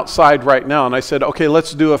all went outside right now and I said, okay,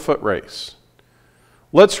 let's do a foot race.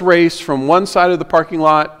 Let's race from one side of the parking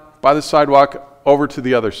lot by the sidewalk over to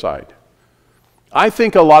the other side. I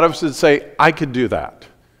think a lot of us would say, I could do that.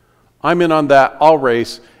 I'm in on that, I'll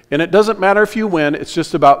race. And it doesn't matter if you win, it's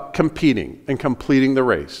just about competing and completing the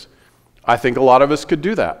race. I think a lot of us could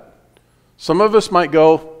do that. Some of us might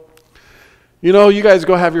go, you guys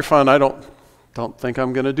go have your fun. I don't think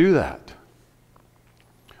I'm going to do that.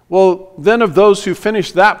 Well, then of those who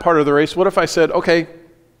finished that part of the race, what if I said, okay,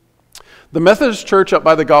 the Methodist church up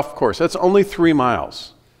by the golf course, that's only 3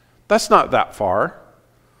 miles. That's not that far.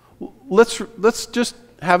 Let's just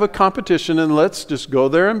have a competition and let's just go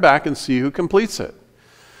there and back and see who completes it.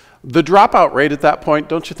 The dropout rate at that point,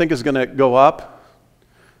 don't you think is going to go up?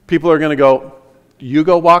 People are going to go, you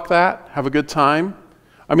go walk that, have a good time.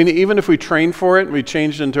 I mean, even if we trained for it and we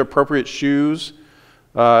changed into appropriate shoes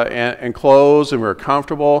and clothes and we were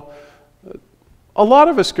comfortable, a lot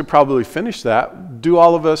of us could probably finish that. Do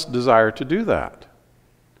all of us desire to do that?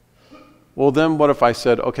 Well, then what if I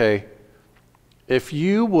said, okay, if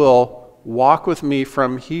you will walk with me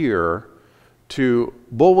from here to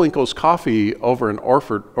Bullwinkle's Coffee over in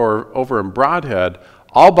Orford or over in Broadhead,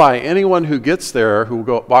 I'll buy anyone who gets there who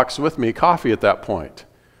walks with me coffee at that point.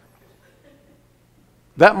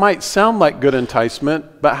 That might sound like good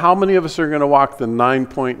enticement, but how many of us are going to walk the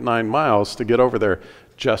 9.9 miles to get over there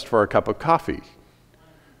just for a cup of coffee?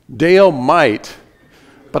 Dale might,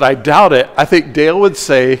 but I doubt it. I think Dale would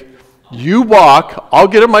say, you walk, I'll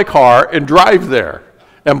get in my car and drive there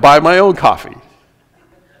and buy my own coffee.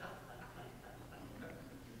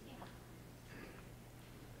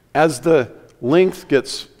 As the length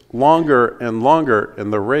gets longer and longer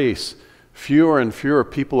in the race, fewer and fewer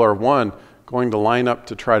people are going to line up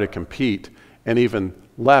to try to compete, and even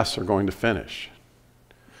less are going to finish.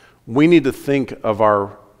 We need to think of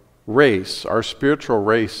our race, our spiritual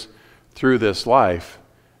race through this life,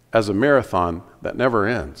 as a marathon that never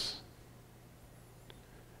ends.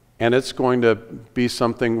 And it's going to be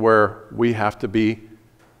something where we have to be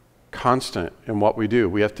constant in what we do.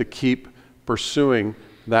 We have to keep pursuing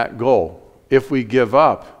that goal. If we give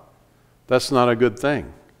up, that's not a good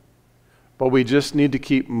thing. But we just need to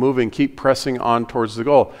keep moving, keep pressing on towards the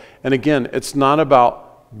goal. And again, it's not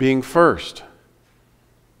about being first.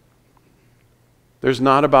 There's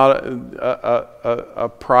not about a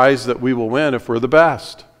prize that we will win if we're the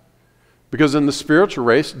best. Because in the spiritual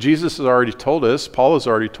race, Jesus has already told us, Paul has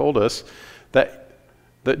already told us, that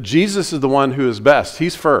Jesus is the one who is best.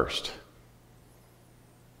 He's first.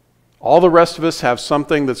 All the rest of us have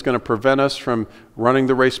something that's going to prevent us from running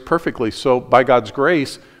the race perfectly. So by God's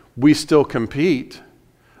grace, we still compete.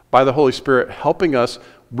 By the Holy Spirit helping us,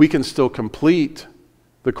 we can still complete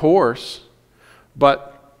the course.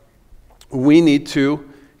 But we need to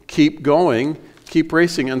keep going, keep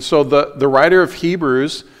racing. And so the writer of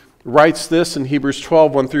Hebrews writes this in Hebrews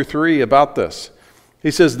 12, 1 through 3 about this.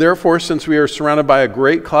 He says, therefore, since we are surrounded by a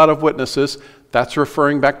great cloud of witnesses, that's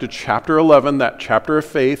referring back to chapter 11, that chapter of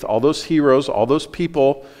faith, all those heroes, all those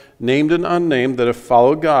people, named and unnamed, that have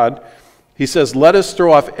followed God. He says, let us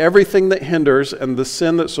throw off everything that hinders and the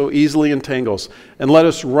sin that so easily entangles, and let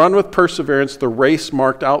us run with perseverance the race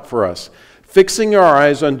marked out for us, fixing our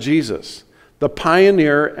eyes on Jesus, the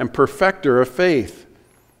pioneer and perfecter of faith.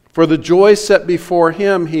 For the joy set before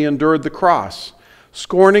him, he endured the cross,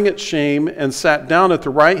 scorning its shame, and sat down at the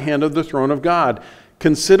right hand of the throne of God.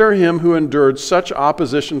 Consider him who endured such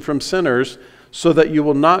opposition from sinners, so that you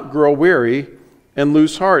will not grow weary and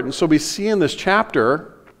lose heart. And so we see in this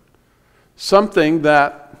chapter something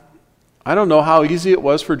that I don't know how easy it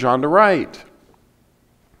was for John to write.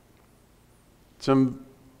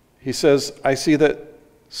 He says, I see that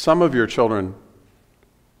some of your children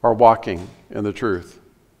are walking in the truth.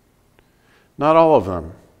 Not all of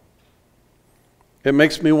them. It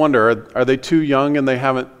makes me wonder, are they too young and they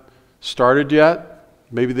haven't started yet?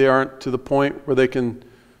 Maybe they aren't to the point where they can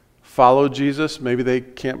follow Jesus. Maybe they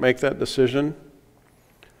can't make that decision.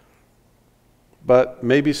 But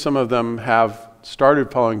maybe some of them have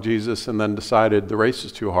started following Jesus and then decided the race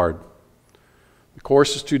is too hard. The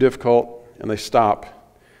course is too difficult, and they stop.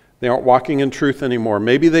 They aren't walking in truth anymore.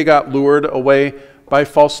 Maybe they got lured away by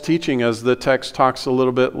false teaching, as the text talks a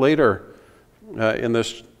little bit later in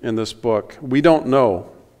this book. We don't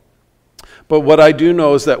know. But what I do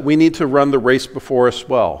know is that we need to run the race before us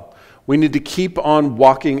well. We need to keep on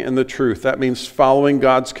walking in the truth. That means following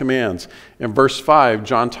God's commands. In verse 5,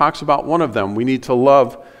 John talks about one of them. We need to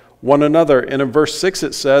love one another. And in verse 6,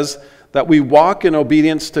 it says that we walk in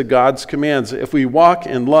obedience to God's commands. If we walk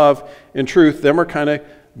in love, in truth, then we're kind of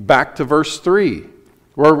back to verse 3,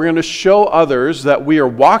 where we're going to show others that we are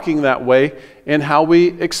walking that way and how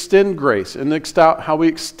we extend grace and how we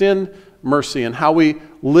extend mercy and how we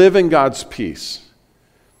live in God's peace.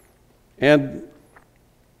 And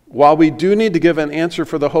while we do need to give an answer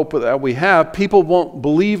for the hope that we have, people won't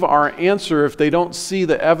believe our answer if they don't see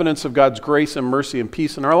the evidence of God's grace and mercy and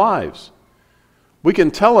peace in our lives. We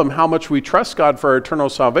can tell them how much we trust God for our eternal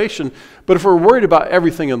salvation, but if we're worried about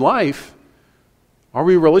everything in life, are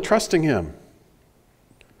we really trusting Him?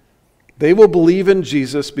 They will believe in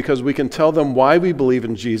Jesus because we can tell them why we believe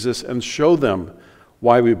in Jesus and show them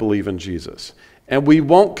why we believe in Jesus. And we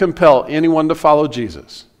won't compel anyone to follow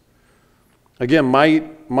Jesus. Again,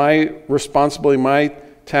 my responsibility, my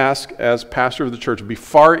task as pastor of the church would be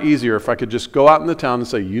far easier if I could just go out in the town and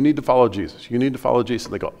say, you need to follow Jesus. You need to follow Jesus.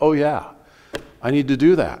 And they go, oh yeah, I need to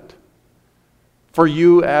do that. For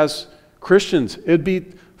you as Christians, it'd be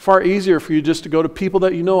far easier for you just to go to people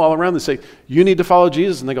that you know all around and say, you need to follow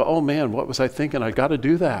Jesus. And they go, oh man, what was I thinking? I got to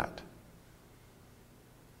do that.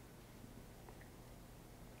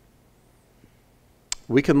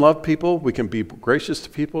 We can love people, we can be gracious to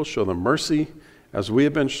people, show them mercy as we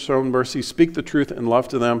have been shown mercy, speak the truth in love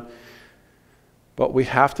to them, but we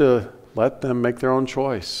have to let them make their own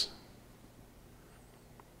choice.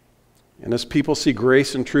 And as people see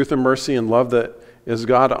grace and truth and mercy and love that is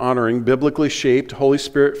God-honoring, biblically shaped, Holy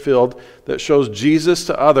Spirit-filled, that shows Jesus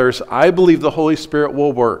to others, I believe the Holy Spirit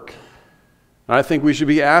will work. And I think we should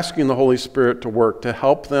be asking the Holy Spirit to work to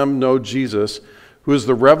help them know Jesus, who is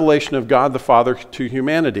the revelation of God the Father to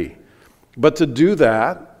humanity. But to do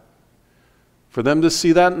that, for them to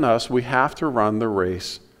see that in us, we have to run the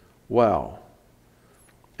race well.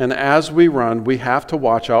 And as we run, we have to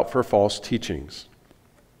watch out for false teachings.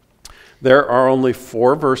 There are only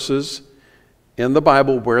 4 verses in the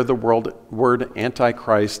Bible where the word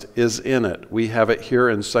antichrist is in it. We have it here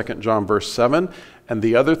in 2 John verse 7, and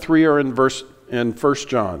the other 3 are in 1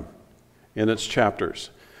 John in its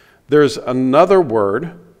chapters. There's another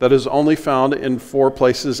word that is only found in 4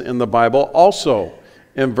 places in the Bible, also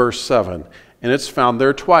in verse 7. And it's found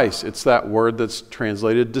there twice. It's that word that's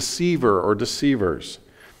translated deceiver or deceivers.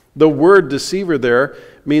 The word deceiver there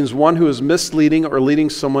means one who is misleading or leading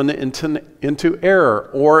someone into error,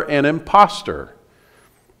 or an imposter.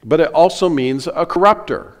 But it also means a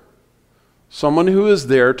corrupter. Someone who is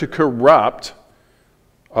there to corrupt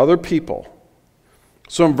other people.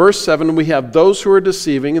 So in verse 7, we have those who are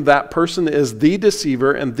deceiving, and that person is the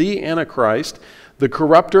deceiver and the antichrist, the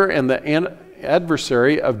corrupter and the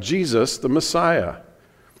adversary of Jesus, the Messiah.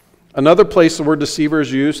 Another place the word deceiver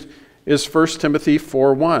is used is 1 Timothy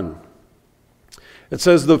 4:1. It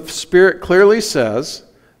says, the Spirit clearly says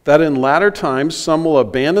that in latter times some will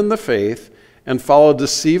abandon the faith and follow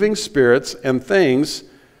deceiving spirits and things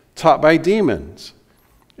taught by demons.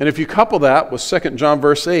 And if you couple that with 2 John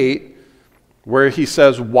verse 8, where he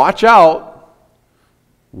says, watch out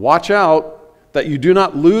that you do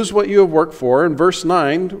not lose what you have worked for. In verse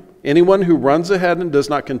 9, anyone who runs ahead and does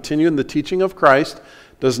not continue in the teaching of Christ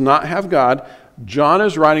does not have God. John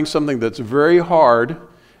is writing something that's very hard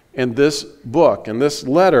in this book, in this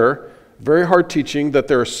letter, very hard teaching, that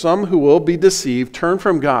there are some who will be deceived, turn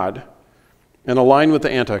from God, and align with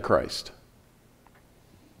the Antichrist.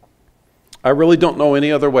 I really don't know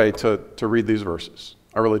any other way to read these verses.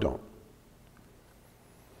 I really don't.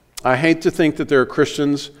 I hate to think that there are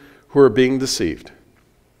Christians who are being deceived.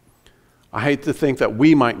 I hate to think that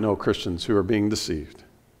we might know Christians who are being deceived.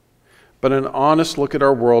 But an honest look at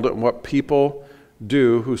our world and what people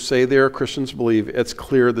do who say they are Christians believe, it's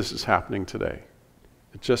clear this is happening today.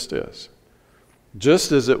 It just is.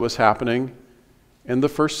 Just as it was happening in the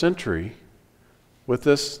first century with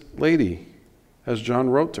this lady, as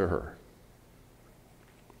John wrote to her.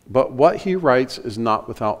 But what he writes is not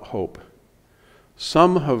without hope.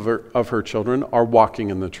 Some of her children are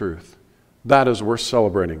walking in the truth. That is worth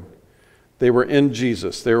celebrating. They were in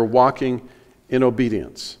Jesus. They were walking in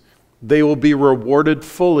obedience. They will be rewarded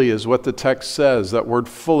fully, is what the text says. That word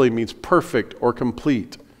fully means perfect or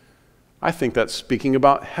complete. I think that's speaking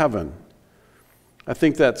about heaven. I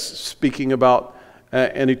think that's speaking about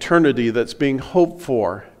an eternity that's being hoped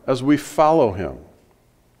for as we follow him.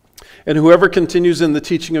 And whoever continues in the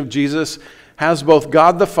teaching of Jesus has both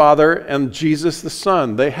God the Father and Jesus the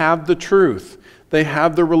Son. They have the truth. They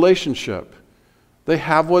have the relationship. They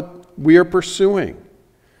have what we are pursuing.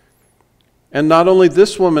 And not only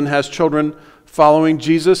this woman has children following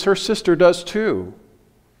Jesus, her sister does too.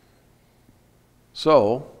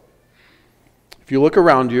 So, if you look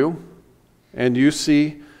around you and you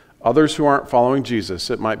see others who aren't following Jesus,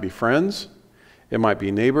 it might be friends, it might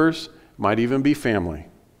be neighbors, it might even be family.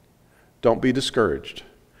 Don't be discouraged.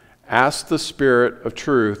 Ask the Spirit of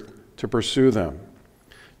truth to pursue them,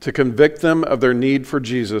 to convict them of their need for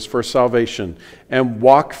Jesus, for salvation, and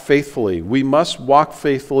walk faithfully. We must walk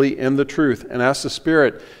faithfully in the truth and ask the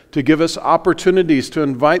Spirit to give us opportunities to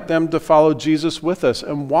invite them to follow Jesus with us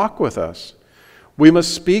and walk with us. We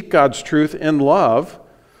must speak God's truth in love,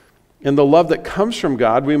 in the love that comes from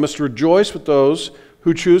God. We must rejoice with those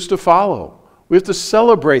who choose to follow. We have to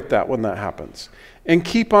celebrate that when that happens. And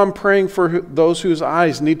keep on praying for those whose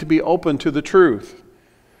eyes need to be open to the truth.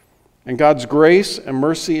 And God's grace and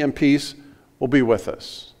mercy and peace will be with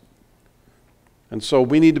us. And so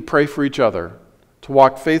we need to pray for each other, to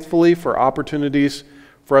walk faithfully, for opportunities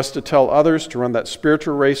for us to tell others to run that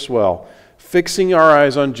spiritual race well, fixing our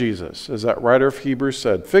eyes on Jesus, as that writer of Hebrews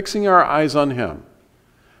said, fixing our eyes on Him,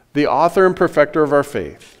 the author and perfecter of our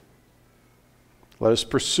faith. Let us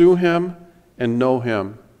pursue Him and know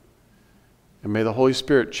Him. And may the Holy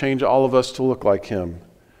Spirit change all of us to look like Him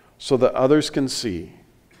so that others can see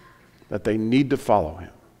that they need to follow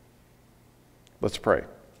Him. Let's pray.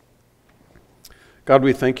 God,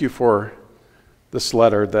 we thank You for this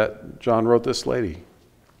letter that John wrote this lady.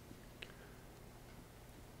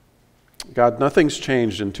 God, nothing's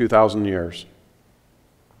changed in 2,000 years.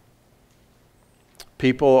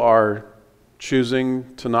 People are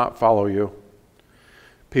choosing to not follow You.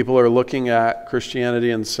 People are looking at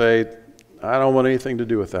Christianity and say, I don't want anything to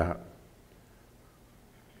do with that.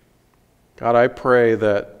 God, I pray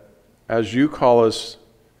that as You call us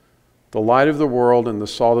the light of the world and the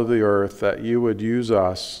salt of the earth, that You would use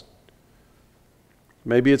us.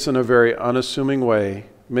 Maybe it's in a very unassuming way.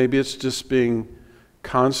 Maybe it's just being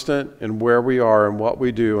constant in where we are and what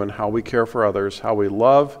we do and how we care for others, how we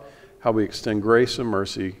love, how we extend grace and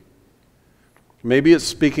mercy. Maybe it's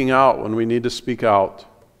speaking out when we need to speak out,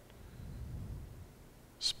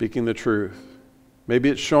 speaking the truth. Maybe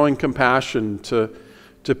it's showing compassion to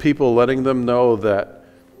people, letting them know that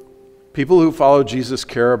people who follow Jesus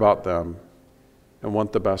care about them and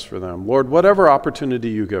want the best for them. Lord, whatever opportunity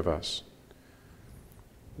You give us,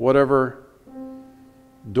 whatever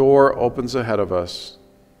door opens ahead of us,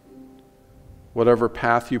 whatever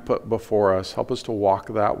path You put before us, help us to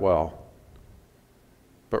walk that well.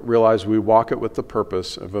 But realize we walk it with the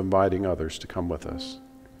purpose of inviting others to come with us.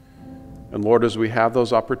 And Lord, as we have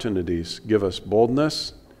those opportunities, give us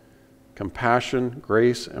boldness, compassion,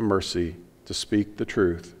 grace, and mercy to speak the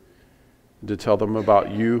truth, and to tell them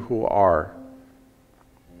about You who are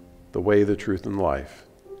the way, the truth, and life.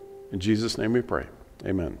 In Jesus' name we pray.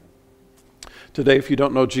 Amen. Today, if you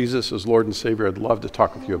don't know Jesus as Lord and Savior, I'd love to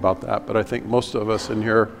talk with you about that, but I think most of us in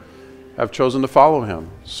here have chosen to follow Him.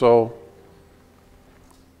 So,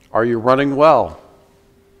 are you running well?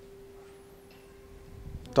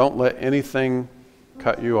 Don't let anything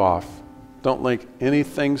cut you off. Don't let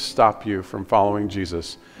anything stop you from following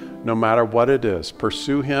Jesus, no matter what it is.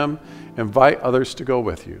 Pursue Him. Invite others to go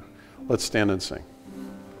with you. Let's stand and sing.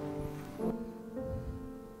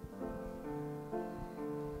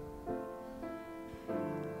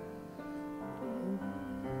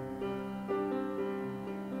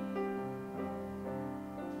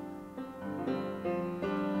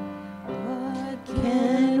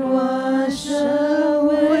 Can wash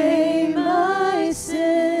away my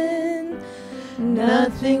sin?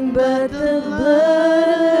 Nothing but the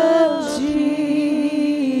blood of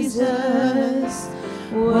Jesus.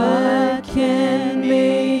 What can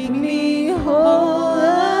make me whole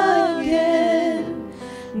again?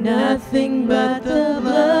 Nothing but the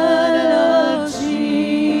blood of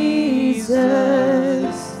Jesus.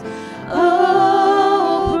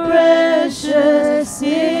 Oh, precious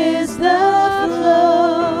is the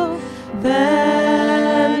flow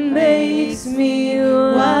that makes me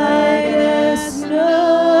white as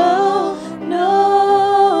snow.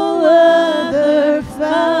 No other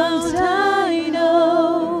fount I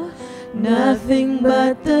know. Nothing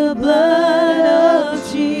but the blood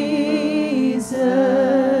of Jesus.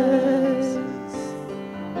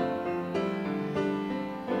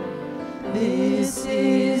 This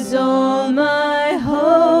is all my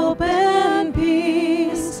hope and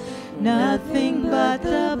peace. Nothing but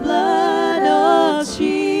the blood of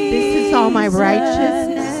Jesus. This is all my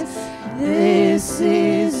righteousness. This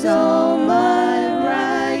is all my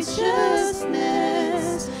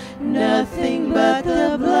righteousness. Nothing but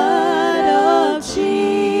the blood of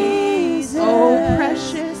Jesus. Oh,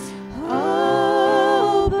 precious.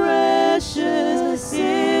 Oh, precious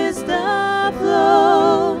is the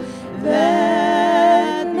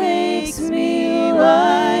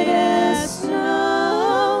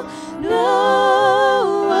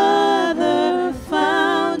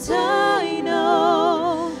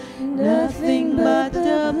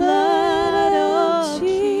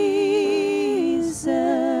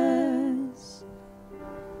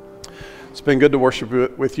It's been good to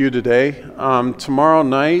worship with you today. Tomorrow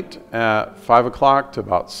night at 5 o'clock to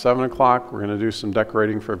about 7 o'clock, we're going to do some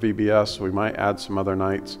decorating for VBS. We might add some other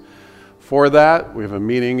nights. For that, we have a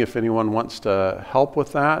meeting if anyone wants to help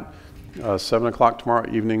with that. 7 o'clock tomorrow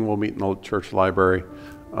evening, we'll meet in the church library.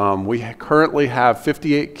 We currently have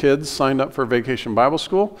 58 kids signed up for Vacation Bible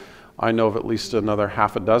School. I know of at least another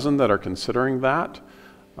half a dozen that are considering that.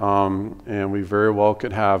 And we very well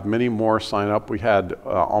could have many more sign up. We had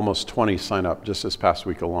almost 20 sign up just this past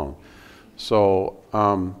week alone. So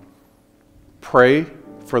pray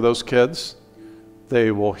for those kids. They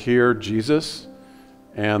will hear Jesus,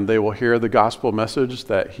 and they will hear the gospel message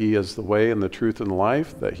that he is the way and the truth and the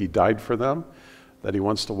life, that he died for them, that he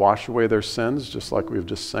wants to wash away their sins, just like we've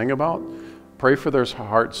just sang about. Pray for their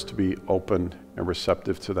hearts to be open and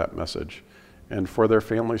receptive to that message, and for their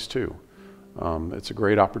families too. It's a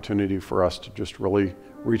great opportunity for us to just really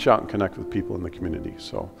reach out and connect with people in the community.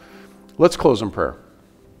 So let's close in prayer.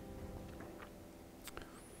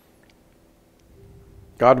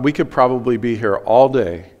 God, we could probably be here all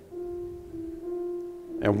day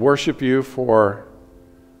and worship you for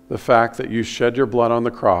the fact that you shed your blood on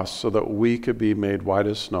the cross so that we could be made white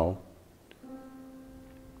as snow.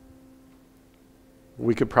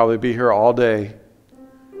 We could probably be here all day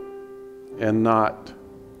and not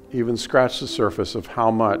even scratch the surface of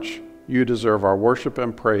how much you deserve our worship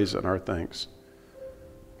and praise and our thanks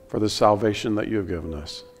for the salvation that you have given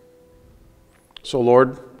us. So,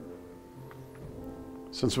 Lord,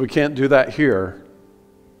 since we can't do that here,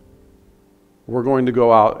 we're going to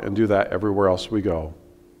go out and do that everywhere else we go.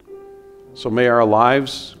 So may our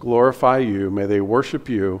lives glorify you. May they worship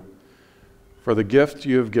you for the gift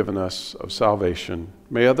you have given us of salvation.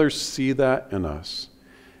 May others see that in us.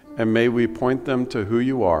 And may we point them to who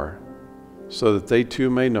you are so that they too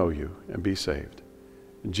may know you and be saved.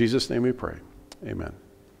 In Jesus' name we pray. Amen.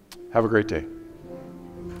 Have a great day.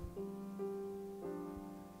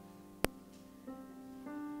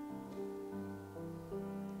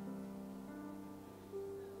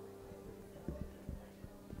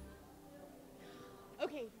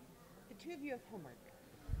 Okay, the two of you have homework.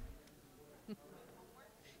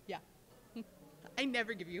 Yeah. I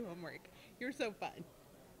never give you homework. You're so fun.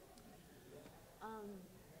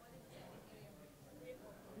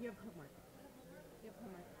 You have homework.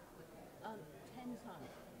 10 songs,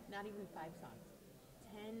 not even 5 songs.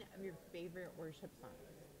 10 of your favorite worship songs.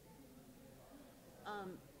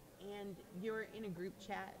 And you're in a group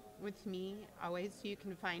chat with me always, so you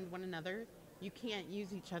can find one another. You can't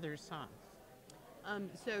use each other's songs.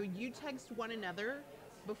 So you text one another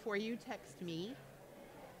before you text me.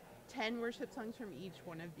 10 worship songs from each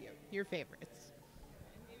one of you, your favorites.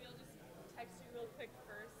 And maybe I'll just text you real quick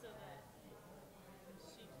first so that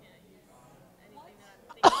she can't use anything that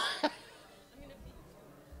I'm thinking. I'm going to beat you.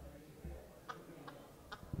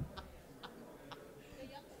 The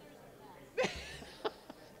youngsters are last.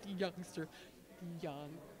 Youngster. Young.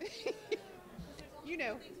 You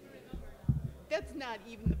know, that's not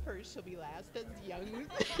even the first she'll be last. That's young.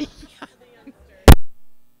 The youngsters.